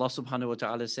 Allah subhanahu wa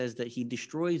ta'ala says that He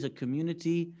destroys a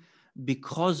community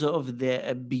because of their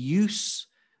abuse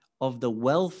of the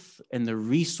wealth and the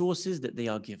resources that they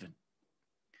are given.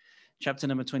 Chapter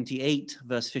number 28,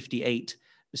 verse 58.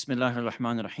 Bismillah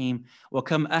ar-Rahman ar-Rahim.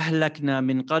 وَكَمْ أَهْلَكْنَا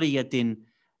مِنْ قَرْيَةٍ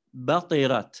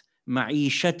بَطِرَتْ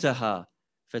مَعِيشَتَهَا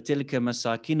فَتِلْكَ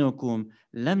مَسَاكِنُكُمْ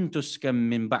لَمْ تُسْكَمْ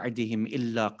مِنْ بَعْدِهِمْ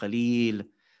إِلَّا قَلِيلٌ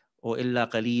or إِلَّا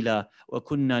قَلِيلًا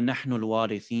وَكُنَّا نَحْنُ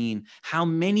الْوَارِثِينَ. How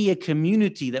many a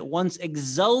community that once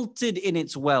exulted in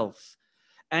its wealth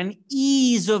and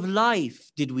ease of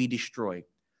life did we destroy,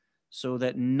 so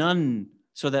that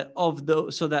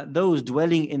those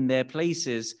dwelling in their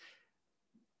places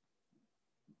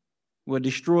were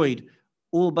destroyed.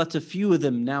 All but a few of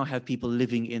them now have people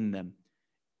living in them.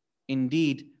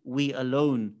 Indeed, we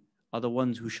alone are the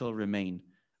ones who shall remain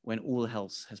when all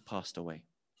else has passed away.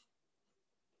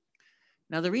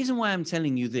 Now, the reason why I'm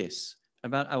telling you this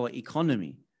about our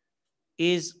economy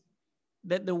is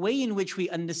that the way in which we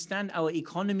understand our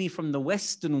economy from the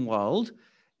Western world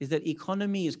is that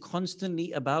economy is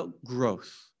constantly about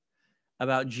growth,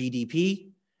 about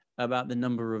GDP, about the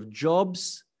number of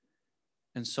jobs,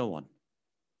 and so on.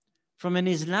 From an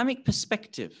Islamic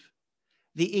perspective,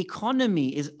 the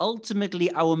economy is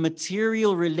ultimately our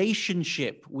material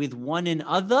relationship with one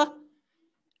another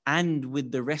and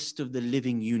with the rest of the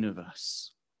living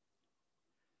universe.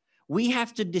 We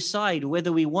have to decide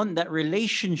whether we want that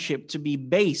relationship to be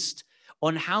based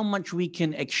on how much we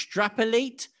can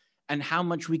extrapolate and how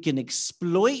much we can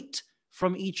exploit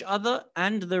from each other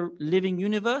and the living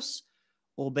universe,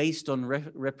 or based on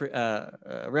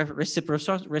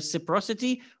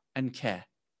reciprocity and care.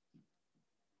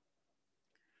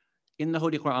 In the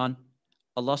Holy Quran,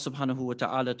 Allah subhanahu wa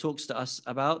ta'ala talks to us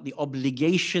about the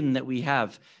obligation that we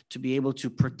have to be able to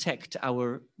protect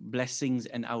our blessings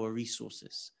and our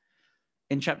resources.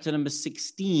 In chapter number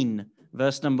 16,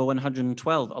 verse number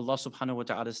 112, Allah subhanahu wa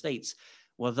ta'ala states,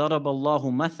 وَضَرَبَ اللَّهُ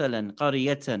مَثَلًا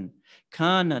قَرْيَةً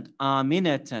كَانَتْ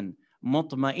آمِنَةً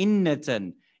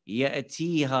مُطْمَئِنَّةً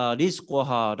يَأْتِيهَا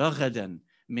رِزْقُهَا رَغَدًا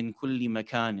مِنْ كُلِّ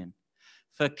مَكَانٍ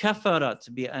فَكَفَرَتْ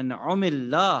بِأَنْعُمِ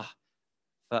اللَّهِ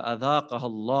فَأَذَاقَهَا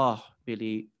اللَّهُ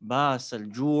بِلِبَاسِ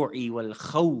الْجُوعِ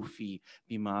وَالْخَوْفِ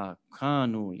بِمَا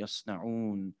كَانُوا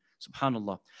يَصْنَعُونَ.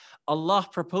 Subhanallah. Allah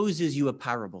proposes you a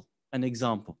parable, an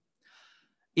example.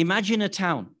 Imagine a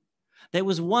town that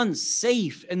was once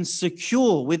safe and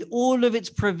secure with all of its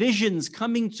provisions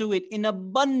coming to it in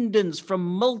abundance from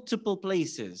multiple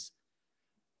places.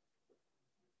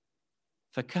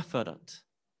 فَكَفَرَتْ.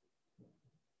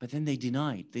 But then they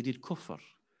denied, they did kufr.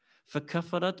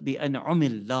 فَكَفَرَتْ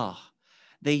بِأَنْعُمِ اللَّهِ.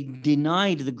 They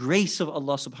denied the grace of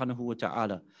Allah subhanahu wa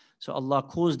ta'ala. So Allah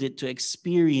caused it to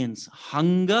experience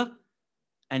hunger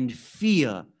and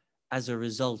fear as a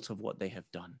result of what they have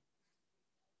done.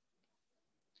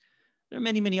 There are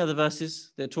many, many other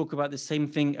verses that talk about the same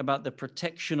thing, about the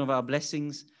protection of our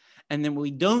blessings. And then when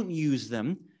we don't use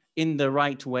them in the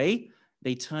right way,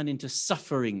 they turn into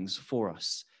sufferings for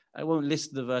us. I won't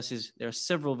list the verses. There are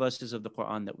several verses of the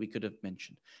Quran that we could have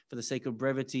mentioned. For the sake of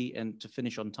brevity and to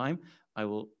finish on time, I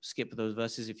will skip those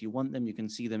verses. If you want them, you can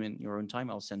see them in your own time.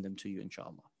 I'll send them to you,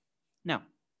 inshallah. Now,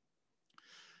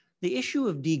 the issue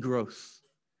of degrowth.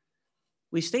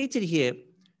 We stated here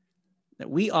that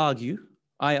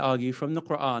I argue from the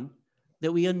Quran,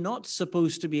 that we are not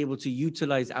supposed to be able to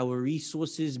utilize our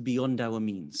resources beyond our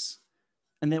means.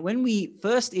 And that when we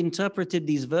first interpreted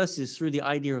these verses through the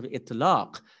idea of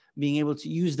itlaq, being able to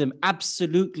use them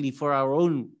absolutely for our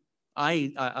own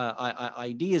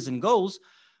ideas and goals,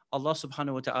 Allah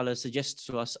subhanahu wa ta'ala suggests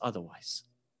to us otherwise.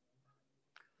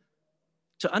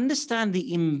 To understand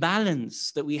the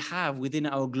imbalance that we have within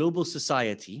our global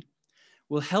society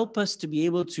will help us to be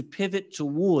able to pivot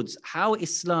towards how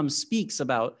Islam speaks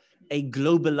about a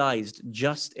globalized,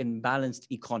 just and balanced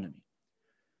economy.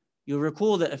 You'll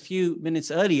recall that a few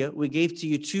minutes earlier, we gave to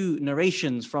you two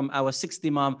narrations from our sixth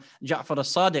Imam, Jaffer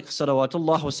as-Sadiq,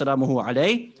 salawatullah wa salamuhu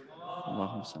alayhi.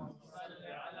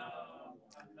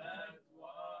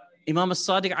 Imam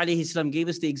as-Sadiq alayhi salam gave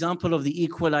us the example of the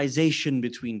equalization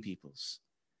between peoples.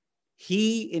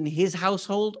 He, in his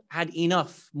household, had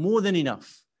enough, more than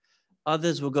enough.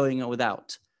 Others were going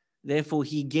without. Therefore,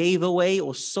 he gave away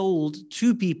or sold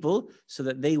to people so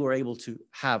that they were able to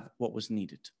have what was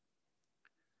needed.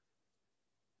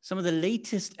 Some of the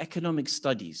latest economic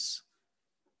studies,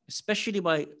 especially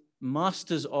by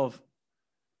masters of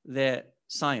their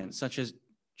science, such as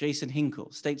Jason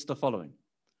Hinkle, states the following.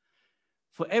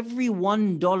 For every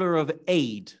 $1 of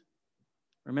aid,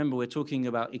 remember we're talking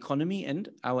about economy and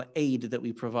our aid that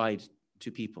we provide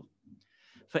to people.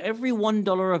 For every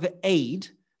 $1 of aid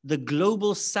the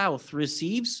global South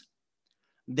receives,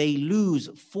 they lose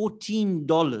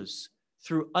 $14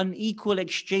 through unequal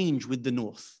exchange with the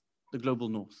North, the global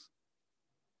North.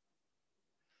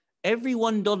 Every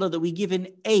 $1 that we give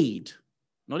in aid,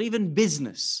 not even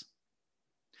business,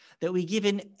 that we give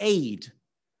in aid,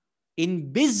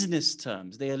 in business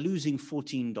terms, they are losing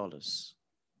 $14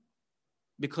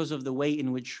 because of the way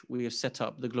in which we have set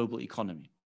up the global economy.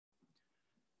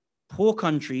 Poor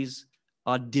countries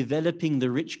are developing the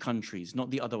rich countries, not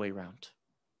the other way around.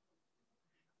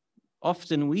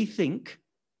 Often we think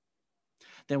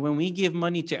that when we give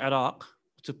money to Iraq,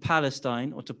 to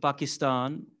Palestine, or to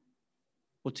Pakistan,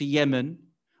 or to Yemen,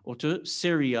 or to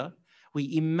Syria,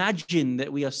 we imagine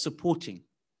that we are supporting.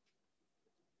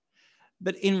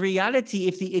 But in reality,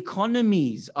 if the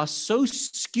economies are so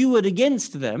skewed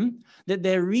against them that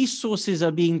their resources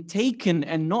are being taken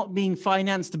and not being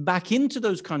financed back into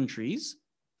those countries,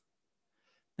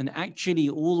 then actually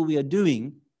all we are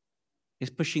doing is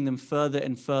pushing them further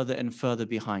and further and further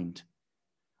behind.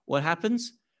 What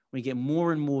happens? We get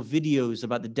more and more videos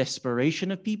about the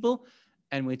desperation of people,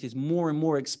 and it is more and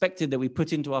more expected that we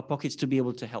put into our pockets to be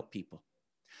able to help people.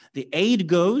 The aid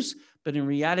goes, but in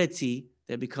reality,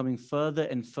 they're becoming further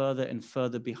and further and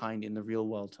further behind in the real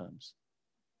world terms.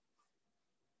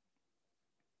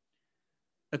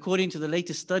 According to the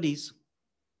latest studies,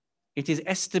 it is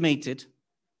estimated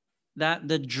that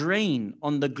the drain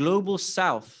on the global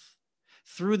South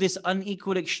through this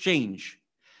unequal exchange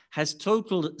has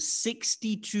totaled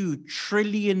 $62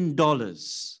 trillion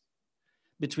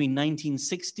between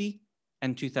 1960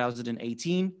 and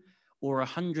 2018, or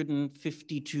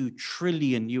 152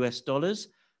 trillion US dollars,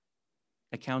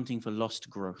 accounting for lost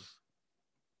growth.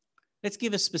 Let's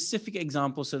give a specific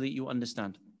example so that you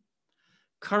understand.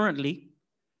 Currently,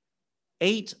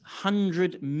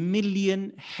 800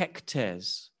 million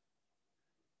hectares.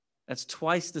 That's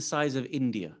twice the size of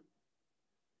India.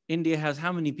 India has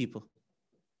how many people?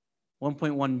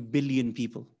 1.1 billion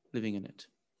people living in it.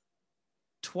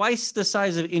 Twice the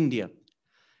size of India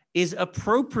is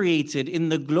appropriated in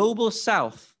the global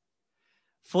South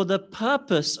for the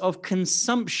purpose of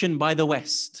consumption by the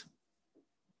West.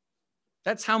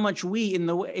 That's how much we in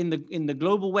the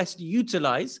global West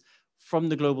utilize from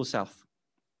the global South.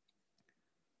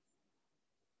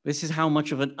 This is how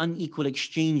much of an unequal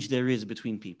exchange there is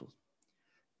between people.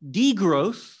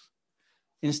 Degrowth,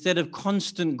 instead of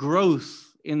constant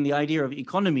growth in the idea of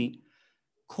economy,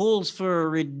 calls for a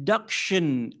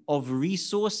reduction of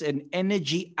resource and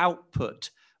energy output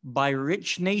by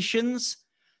rich nations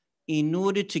in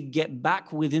order to get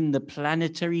back within the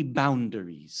planetary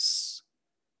boundaries.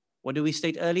 What did we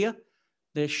state earlier?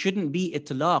 There shouldn't be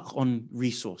itlaq on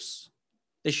resource.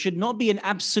 There should not be an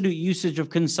absolute usage of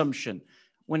consumption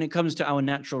when it comes to our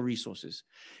natural resources.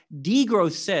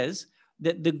 Degrowth says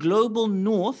that the global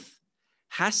north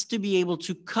has to be able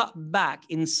to cut back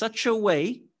in such a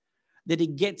way that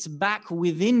it gets back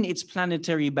within its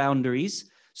planetary boundaries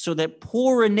so that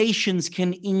poorer nations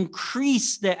can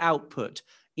increase their output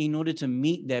in order to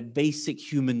meet their basic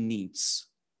human needs.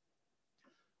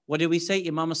 What did we say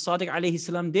Imam as-Sadiq alayhi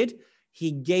salam did?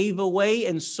 He gave away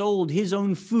and sold his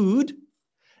own food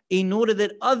in order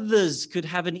that others could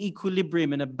have an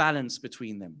equilibrium and a balance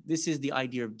between them. This is the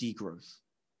idea of degrowth.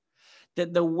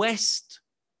 That the West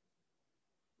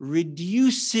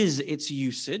reduces its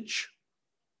usage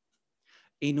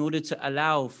in order to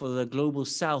allow for the global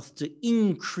South to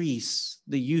increase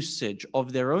the usage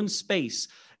of their own space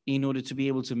in order to be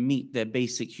able to meet their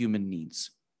basic human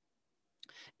needs.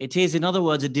 It is, in other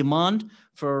words, a demand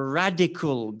for a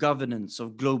radical governance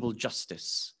of global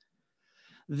justice.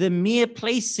 The mere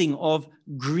placing of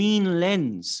green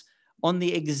lens on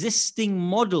the existing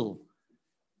model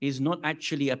is not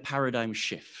actually a paradigm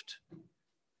shift.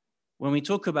 When we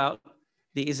talk about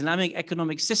the Islamic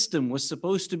economic system was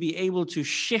supposed to be able to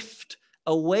shift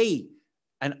away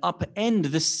and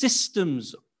upend the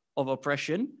systems of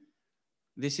oppression,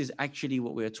 this is actually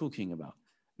what we're talking about,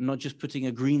 not just putting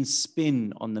a green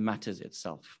spin on the matters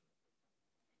itself.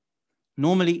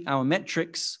 Normally, our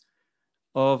metrics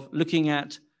of looking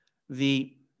at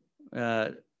the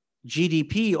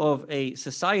GDP of a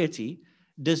society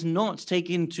does not take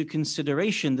into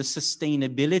consideration the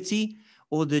sustainability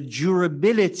or the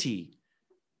durability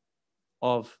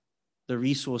of the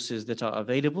resources that are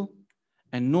available,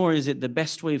 and nor is it the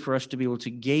best way for us to be able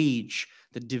to gauge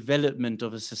the development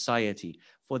of a society,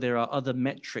 for there are other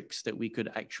metrics that we could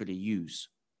actually use.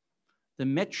 The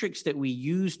metrics that we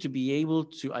use to be able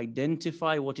to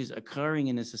identify what is occurring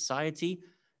in a society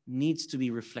needs to be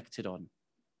reflected on.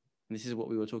 And this is what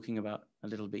we were talking about a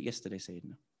little bit yesterday,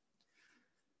 Sayyidina.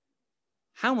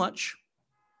 How much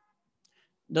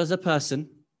does a person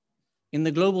in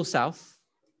the global South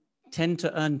tend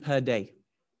to earn per day?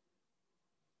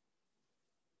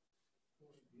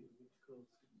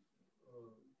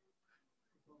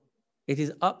 It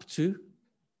is up to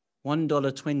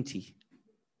 $1.20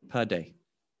 per day.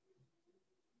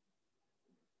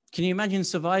 Can you imagine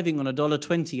surviving on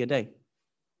 $1.20 a day?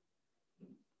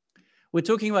 We're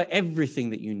talking about everything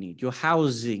that you need: your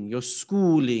housing, your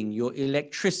schooling, your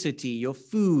electricity, your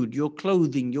food, your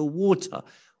clothing, your water.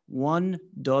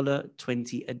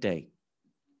 $1.20 a day.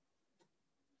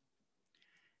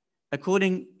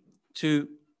 According to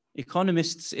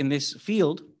economists in this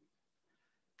field,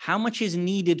 how much is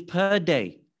needed per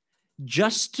day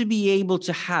just to be able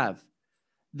to have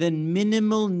the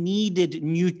minimal needed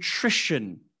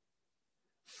nutrition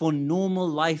for normal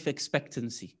life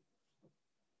expectancy?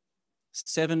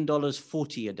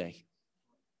 $7.40 a day.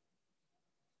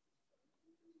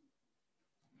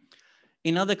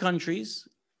 In other countries,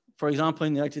 for example,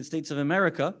 in the United States of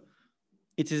America,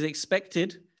 it is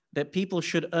expected that people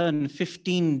should earn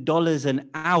 $15 an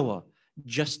hour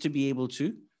just to be able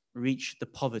to reach the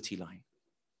poverty line.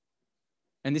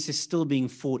 And this is still being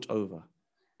fought over.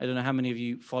 I don't know how many of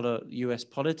you follow US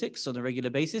politics on a regular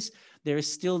basis. There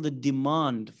is still the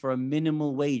demand for a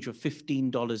minimal wage of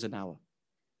 $15 an hour.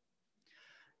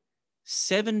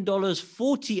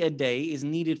 $7.40 a day is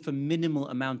needed for minimal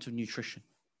amount of nutrition.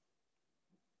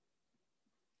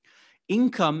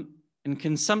 Income and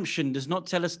consumption does not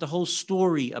tell us the whole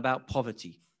story about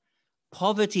poverty.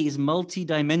 Poverty is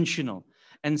multidimensional,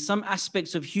 and some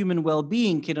aspects of human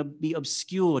well-being can be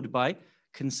obscured by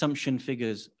consumption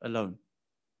figures alone.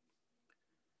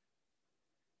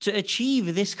 To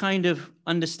achieve this kind of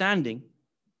understanding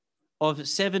of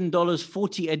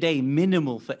 $7.40 a day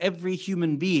minimal for every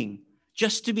human being,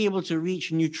 just to be able to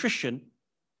reach nutrition,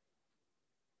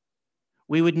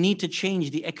 we would need to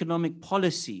change the economic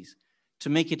policies to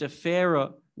make it a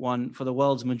fairer one for the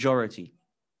world's majority.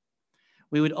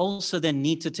 We would also then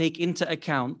need to take into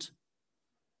account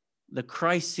the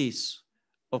crisis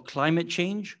of climate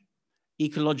change,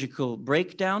 ecological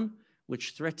breakdown,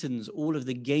 which threatens all of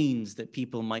the gains that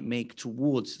people might make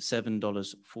towards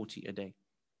 $7.40 a day.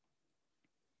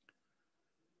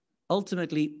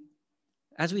 Ultimately,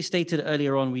 as we stated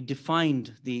earlier on, we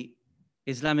defined the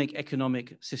Islamic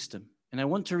economic system. And I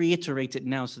want to reiterate it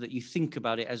now so that you think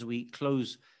about it as we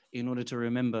close in order to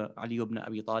remember Ali ibn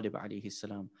Abi Talib alayhi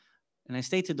salam. And I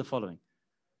stated the following.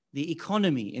 The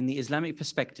economy in the Islamic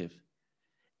perspective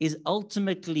is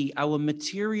ultimately our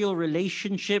material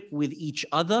relationship with each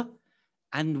other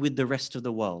and with the rest of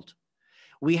the world.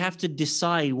 We have to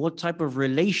decide what type of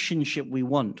relationship we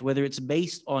want, whether it's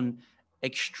based on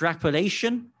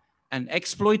extrapolation and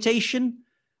exploitation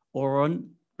or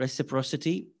on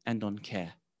reciprocity and on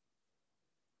care.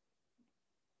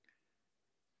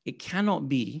 It cannot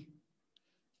be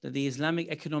that the Islamic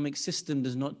economic system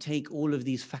does not take all of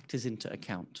these factors into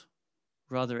account.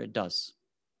 Rather, it does.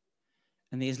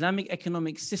 And the Islamic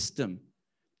economic system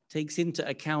takes into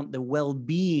account the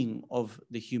well-being of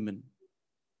the human.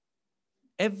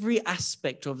 Every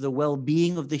aspect of the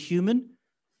well-being of the human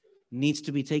needs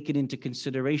to be taken into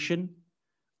consideration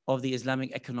of the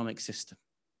Islamic economic system.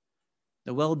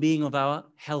 The well-being of our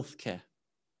healthcare,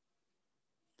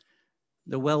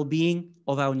 the well-being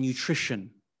of our nutrition,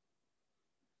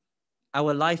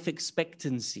 our life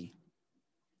expectancy,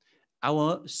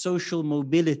 our social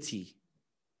mobility,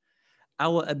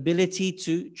 our ability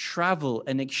to travel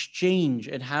and exchange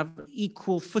and have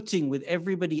equal footing with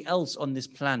everybody else on this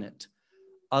planet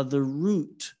are the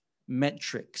root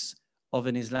metrics of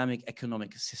an Islamic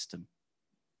economic system.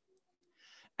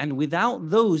 And without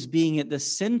those being at the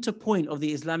center point of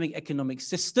the Islamic economic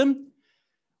system,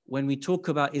 when we talk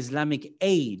about Islamic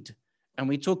aid and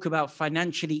we talk about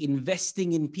financially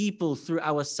investing in people through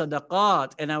our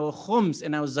sadaqat and our khums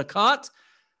and our zakat,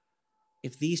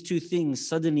 if these two things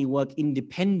suddenly work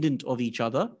independent of each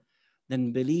other,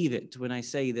 then believe it when I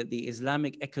say that the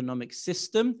Islamic economic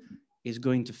system is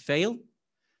going to fail,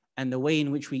 and the way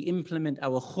in which we implement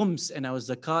our khums and our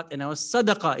zakat and our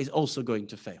sadaqah is also going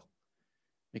to fail.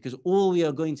 Because all we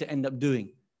are going to end up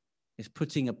doing is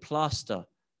putting a plaster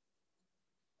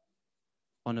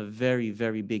on a very,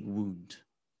 very big wound.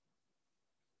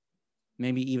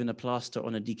 Maybe even a plaster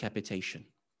on a decapitation.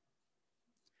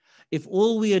 If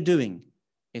all we are doing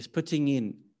is putting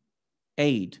in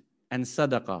aid and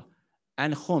sadaqah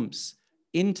and khums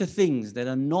into things that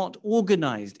are not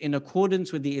organized in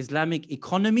accordance with the Islamic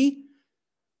economy,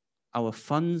 our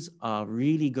funds are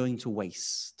really going to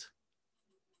waste.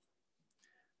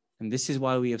 And this is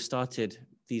why we have started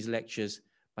these lectures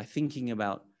by thinking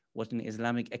about what an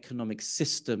Islamic economic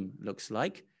system looks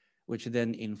like, which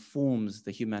then informs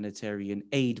the humanitarian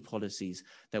aid policies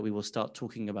that we will start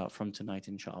talking about from tonight,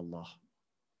 inshallah.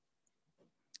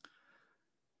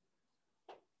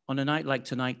 On a night like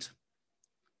tonight,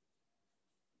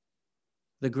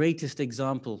 the greatest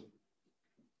example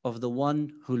of the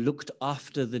one who looked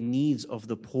after the needs of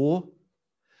the poor,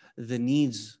 the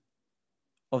needs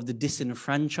of the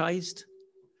disenfranchised,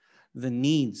 the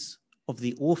needs of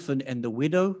the orphan and the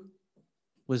widow,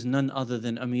 was none other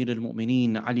than Amir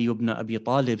al-Mu'mineen Ali ibn Abi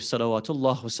Talib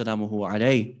salawatullah wa salamuhu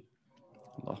alayhi.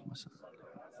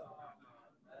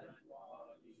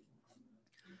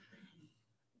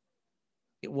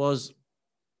 It was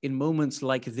in moments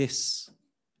like this,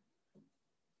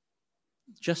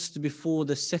 just before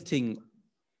the setting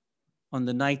on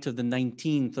the night of the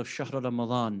 19th of Shahr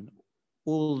Ramadan,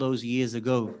 all those years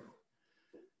ago,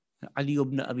 Ali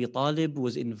ibn Abi Talib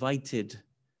was invited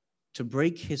to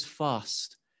break his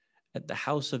fast at the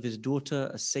house of his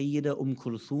daughter, Sayyida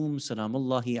Kulthum,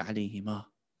 salamullahi alayhima.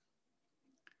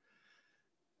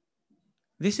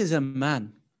 This is a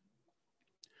man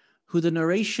who the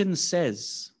narration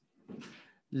says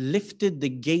lifted the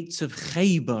gates of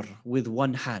Khaybar with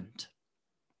one hand.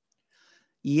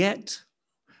 Yet,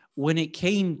 when it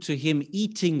came to him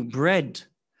eating bread,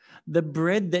 the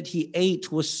bread that he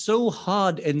ate was so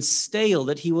hard and stale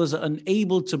that he was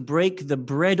unable to break the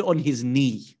bread on his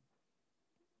knee.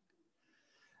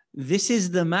 This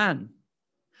is the man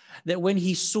that when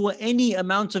he saw any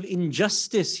amount of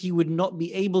injustice, he would not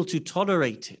be able to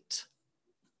tolerate it.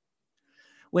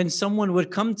 When someone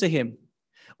would come to him,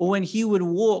 or when he would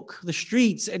walk the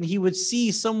streets and he would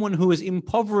see someone who was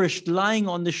impoverished lying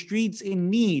on the streets in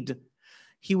need,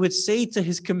 he would say to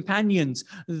his companions,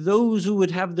 those who would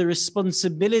have the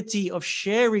responsibility of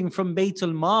sharing from Bayt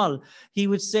al-Mal, he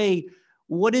would say,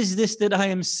 what is this that I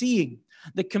am seeing?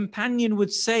 The companion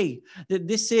would say that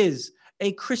this is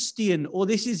a Christian or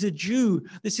this is a Jew.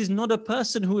 This is not a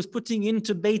person who is putting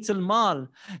into Bayt al-Mal.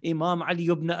 Imam Ali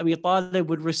ibn Abi Talib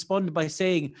would respond by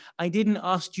saying, I didn't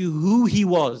ask you who he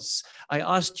was. I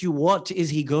asked you, what is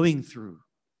he going through?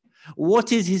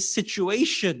 What is his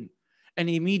situation? And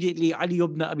immediately Ali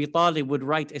ibn Abi Talib would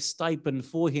write a stipend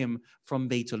for him from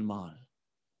Bayt al-Mal.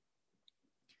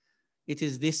 It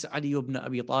is this Ali ibn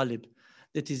Abi Talib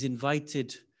that is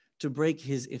invited to break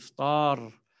his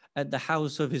iftar at the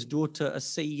house of his daughter,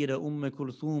 As-Sayyida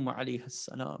Kulthum alayha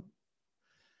salam.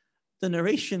 The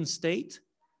narration state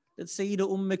that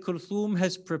Sayyida Kulthum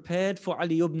has prepared for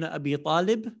Ali ibn Abi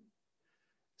Talib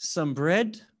some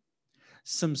bread,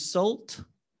 some salt,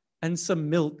 and some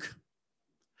milk.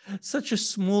 Such a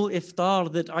small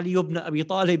iftar that Ali ibn Abi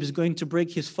Talib is going to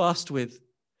break his fast with.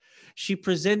 She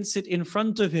presents it in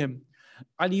front of him.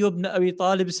 Ali ibn Abi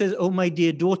Talib says, "Oh my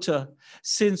dear daughter,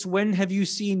 since when have you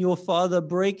seen your father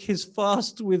break his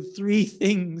fast with 3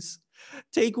 things?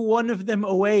 Take one of them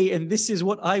away, and this is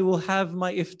what I will have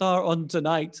my iftar on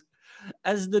tonight."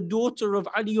 As the daughter of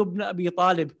Ali ibn Abi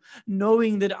Talib,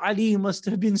 knowing that Ali must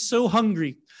have been so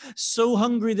hungry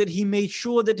that he made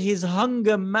sure that his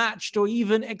hunger matched or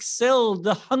even excelled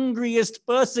the hungriest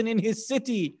person in his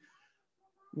city.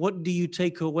 What do you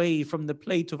take away from the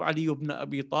plate of Ali ibn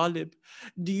Abi Talib?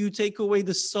 Do you take away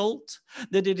the salt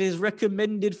that it is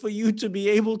recommended for you to be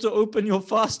able to open your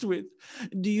fast with?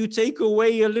 Do you take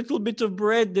away a little bit of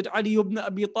bread that Ali ibn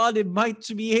Abi Talib might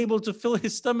be able to fill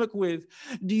his stomach with?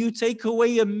 Do you take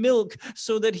away a milk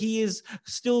so that he is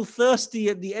still thirsty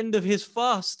at the end of his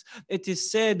fast? It is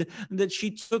said that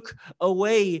she took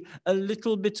away a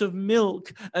little bit of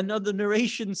milk. Another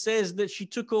narration says that she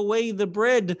took away the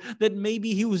bread, that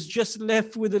maybe he was just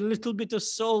left with a little bit of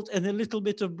salt and a little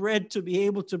bit of bread to be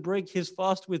able to break his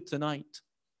fast with tonight.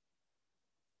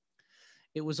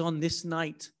 It was on this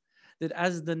night that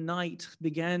as the night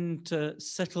began to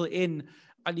settle in,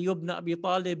 Ali ibn Abi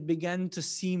Talib began to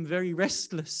seem very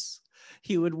restless.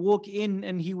 He would walk in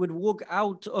and he would walk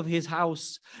out of his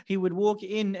house. He would walk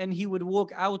in and he would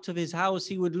walk out of his house.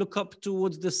 He would look up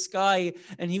towards the sky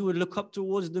and he would look up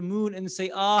towards the moon and say,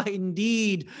 "Ah,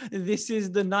 indeed, this is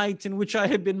the night in which I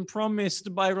have been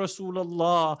promised by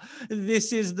Rasulullah.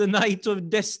 This is the night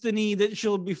of destiny that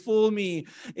shall befall me."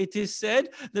 It is said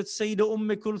that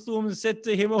Sayyidah Kulthum said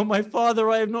to him, "Oh, my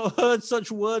father, I have not heard such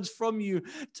words from you.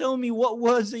 Tell me, what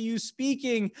words are you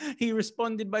speaking?" He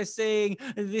responded by saying,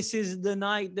 "This is the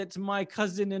night that my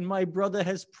cousin and my brother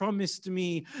has promised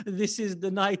me. This is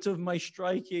the night of my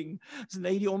striking."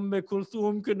 Lady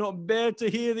Kulthum could not bear to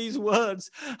hear these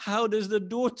words. How does the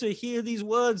daughter hear these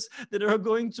words that are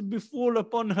going to befall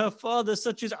upon her father,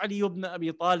 such as Ali ibn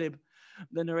Abi Talib?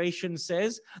 The narration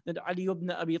says that Ali ibn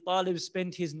Abi Talib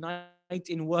spent his night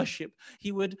in worship.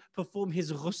 He would perform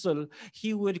his ghusl.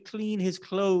 He would clean his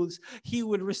clothes. He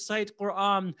would recite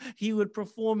Quran. He would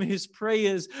perform his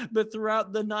prayers. But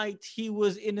throughout the night, he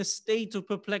was in a state of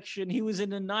perplexion. He was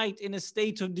in a night in a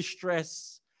state of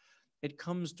distress. It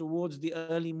comes towards the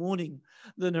early morning.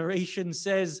 The narration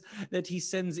says that he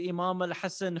sends Imam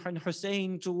al-Hassan and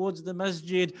Hussein towards the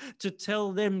masjid to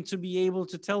tell them to be able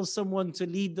to tell someone to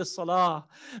lead the salah.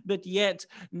 But yet,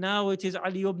 now it is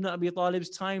Ali ibn Abi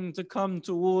Talib's time to come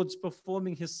towards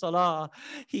performing his salah.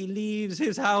 He leaves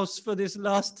his house for this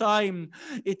last time.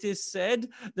 It is said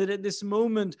that at this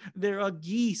moment, there are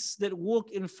geese that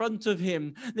walk in front of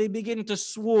him. They begin to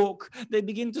squawk. They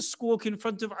begin to squawk in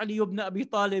front of Ali ibn Abi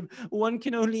Talib. One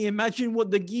can only imagine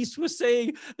what the geese were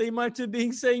saying. They might have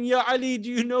been saying, "Ya Ali, do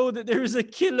you know that there is a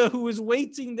killer who is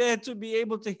waiting there to be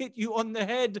able to hit you on the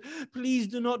head? Please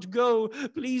do not go.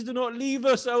 Please do not leave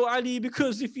us, O Ali,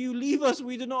 because if you leave us,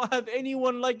 we do not have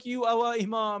anyone like you, our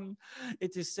Imam."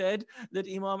 It is said that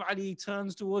Imam Ali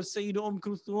turns towards Sayyidah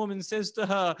Kulthum and says to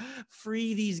her,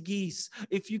 "Free these geese.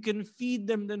 If you can feed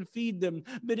them, then feed them.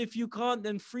 But if you can't,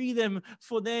 then free them,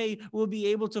 for they will be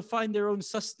able to find their own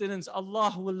sustenance.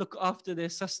 Allah will look after their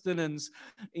sustenance."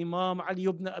 Imam Ali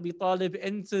ibn Abi Talib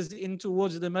enters in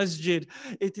towards the masjid.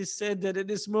 It is said that at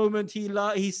this moment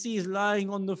he sees lying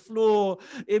on the floor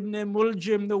Ibn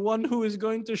Muljim, the one who is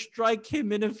going to strike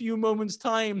him in a few moments'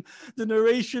 time. The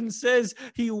narration says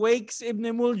he wakes Ibn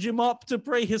Muljim up to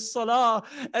pray his salah.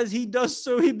 As he does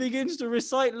so, he begins to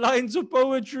recite lines of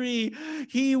poetry.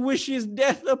 "He wishes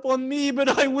death upon me, but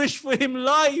I wish for him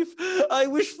life. I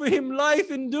wish for him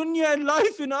life in dunya and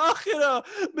life in akhirah.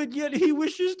 But yet he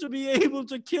wishes to be able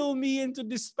to kill me and to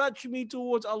dispatch me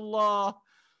towards Allah."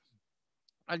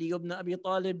 Ali ibn Abi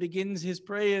Talib begins his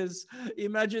prayers.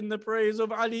 Imagine the prayers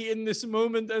of Ali in this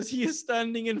moment as he is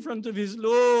standing in front of his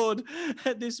Lord.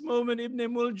 At this moment,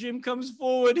 Ibn Muljim comes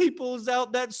forward. He pulls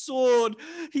out that sword.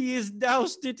 He has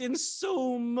doused it in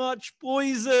so much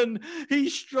poison. He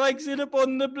strikes it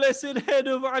upon the blessed head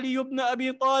of Ali ibn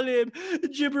Abi Talib.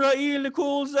 Jibreel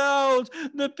calls out,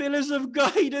 "The pillars of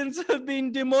guidance have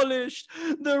been demolished.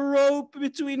 The rope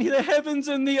between the heavens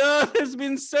and the earth has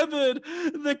been severed.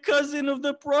 The cousin of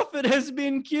the Prophet has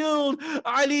been killed.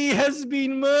 Ali has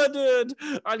been murdered.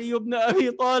 Ali ibn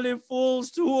Abi Talib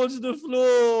falls towards the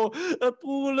floor. A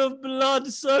pool of blood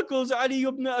circles Ali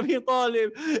ibn Abi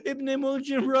Talib. Ibn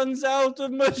Muljim runs out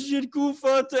of Masjid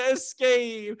Kufa to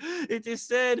escape. It is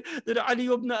said that Ali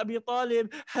ibn Abi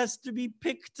Talib has to be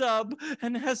picked up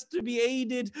and has to be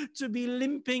aided to be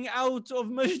limping out of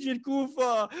Masjid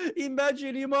Kufa.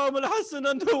 Imagine Imam al-Hassan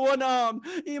under one arm,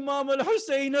 Imam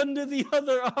al-Hussein under the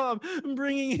other arm,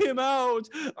 bringing him out.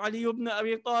 Ali ibn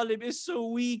Abi Talib is so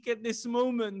weak at this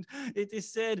moment. It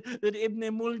is said that Ibn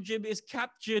Muljib is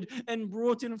captured and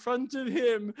brought in front of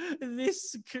him.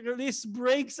 This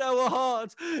breaks our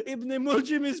heart. Ibn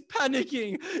Muljim is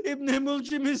panicking. Ibn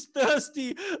Muljim is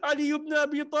thirsty. Ali ibn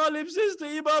Abi Talib says to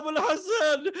Imam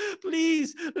al-Hassan,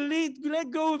 please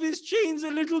let go of his chains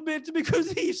a little bit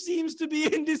because he seems to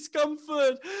be in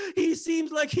discomfort. He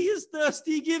seems like he is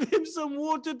thirsty. Give him some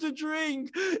water to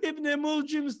drink. Ibn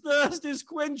Muljim's thirst is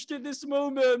quenched at this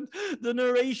moment. The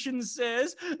narration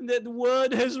says that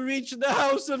word has reached the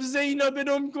house of Zainab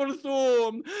bin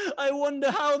Kulthum. I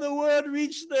wonder how the word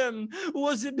reached them.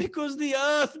 Was it because the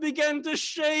earth began to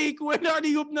shake when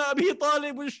Ali ibn Abi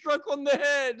Talib was struck on the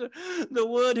head? The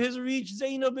word has reached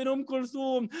Zainab bin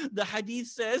Kulthum. The hadith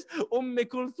says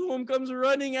Kulthum comes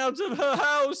running out of her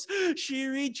house. She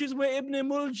reaches where Ibn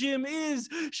Muljim is.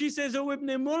 She says, "Oh, Ibn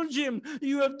Muljim,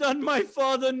 you have done my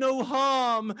father no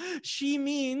harm." She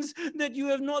means that you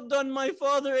have not done my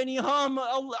father any harm.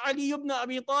 Ali ibn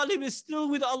Abi Talib is still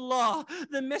with Allah.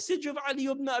 The message of Ali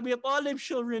ibn Abi Talib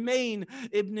shall remain.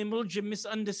 Ibn Muljim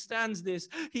misunderstands this.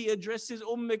 He addresses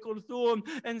Kulthum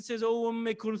and says, "Oh,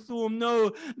 Kulthum,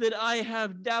 know that I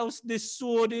have doused this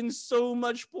sword in so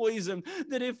much poison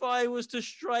that if I was to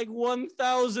strike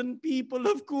 1,000 people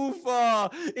of Kufa,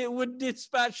 it would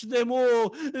dispatch them all.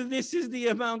 This is the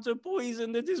amount of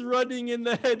poison that is running in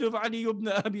the head of Ali ibn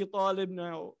Abi Talib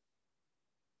now."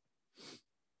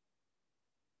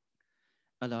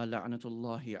 ألا لعنة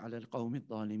الله على القوم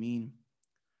الظالمين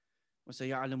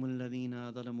وسيعلم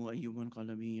الذين ظلموا أي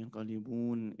منقلب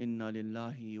ينقلبون إنا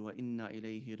لله وإنا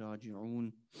إليه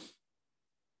راجعون.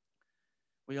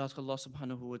 We ask Allah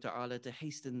subhanahu wa ta'ala to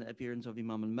hasten the appearance of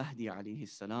Imam al-Mahdi alayhi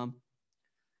salam,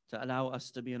 to allow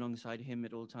us to be alongside him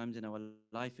at all times in our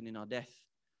life and in our death.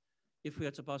 If we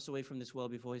are to pass away from this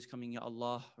world before his coming, Ya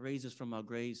Allah, raise us from our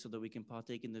graves so that we can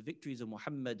partake in the victories of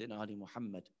Muhammad and Ali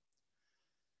Muhammad.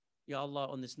 Ya Allah,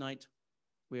 on this night,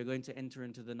 we are going to enter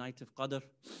into the night of Qadr.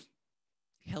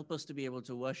 Help us to be able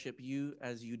to worship you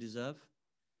as you deserve.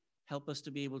 Help us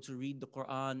to be able to read the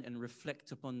Quran and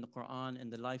reflect upon the Quran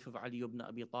and the life of Ali ibn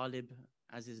Abi Talib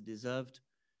as is deserved.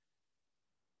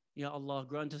 Ya Allah,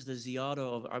 grant us the ziyarah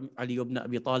of Ali ibn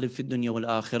Abi Talib fi dunya wal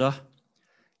akhirah.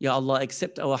 Ya Allah,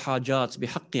 accept our hajat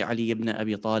bihaqqi Ali ibn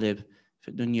Abi Talib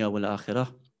fi dunya wal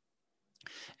akhirah.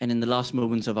 And in the last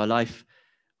moments of our life,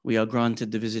 we are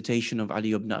granted the visitation of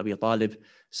Ali ibn Abi Talib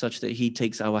such that he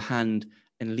takes our hand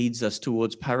and leads us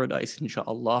towards paradise,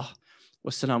 insha'Allah.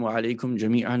 Wassalamu alaikum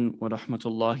jami'an wa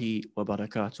rahmatullahi wa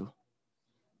barakatuh.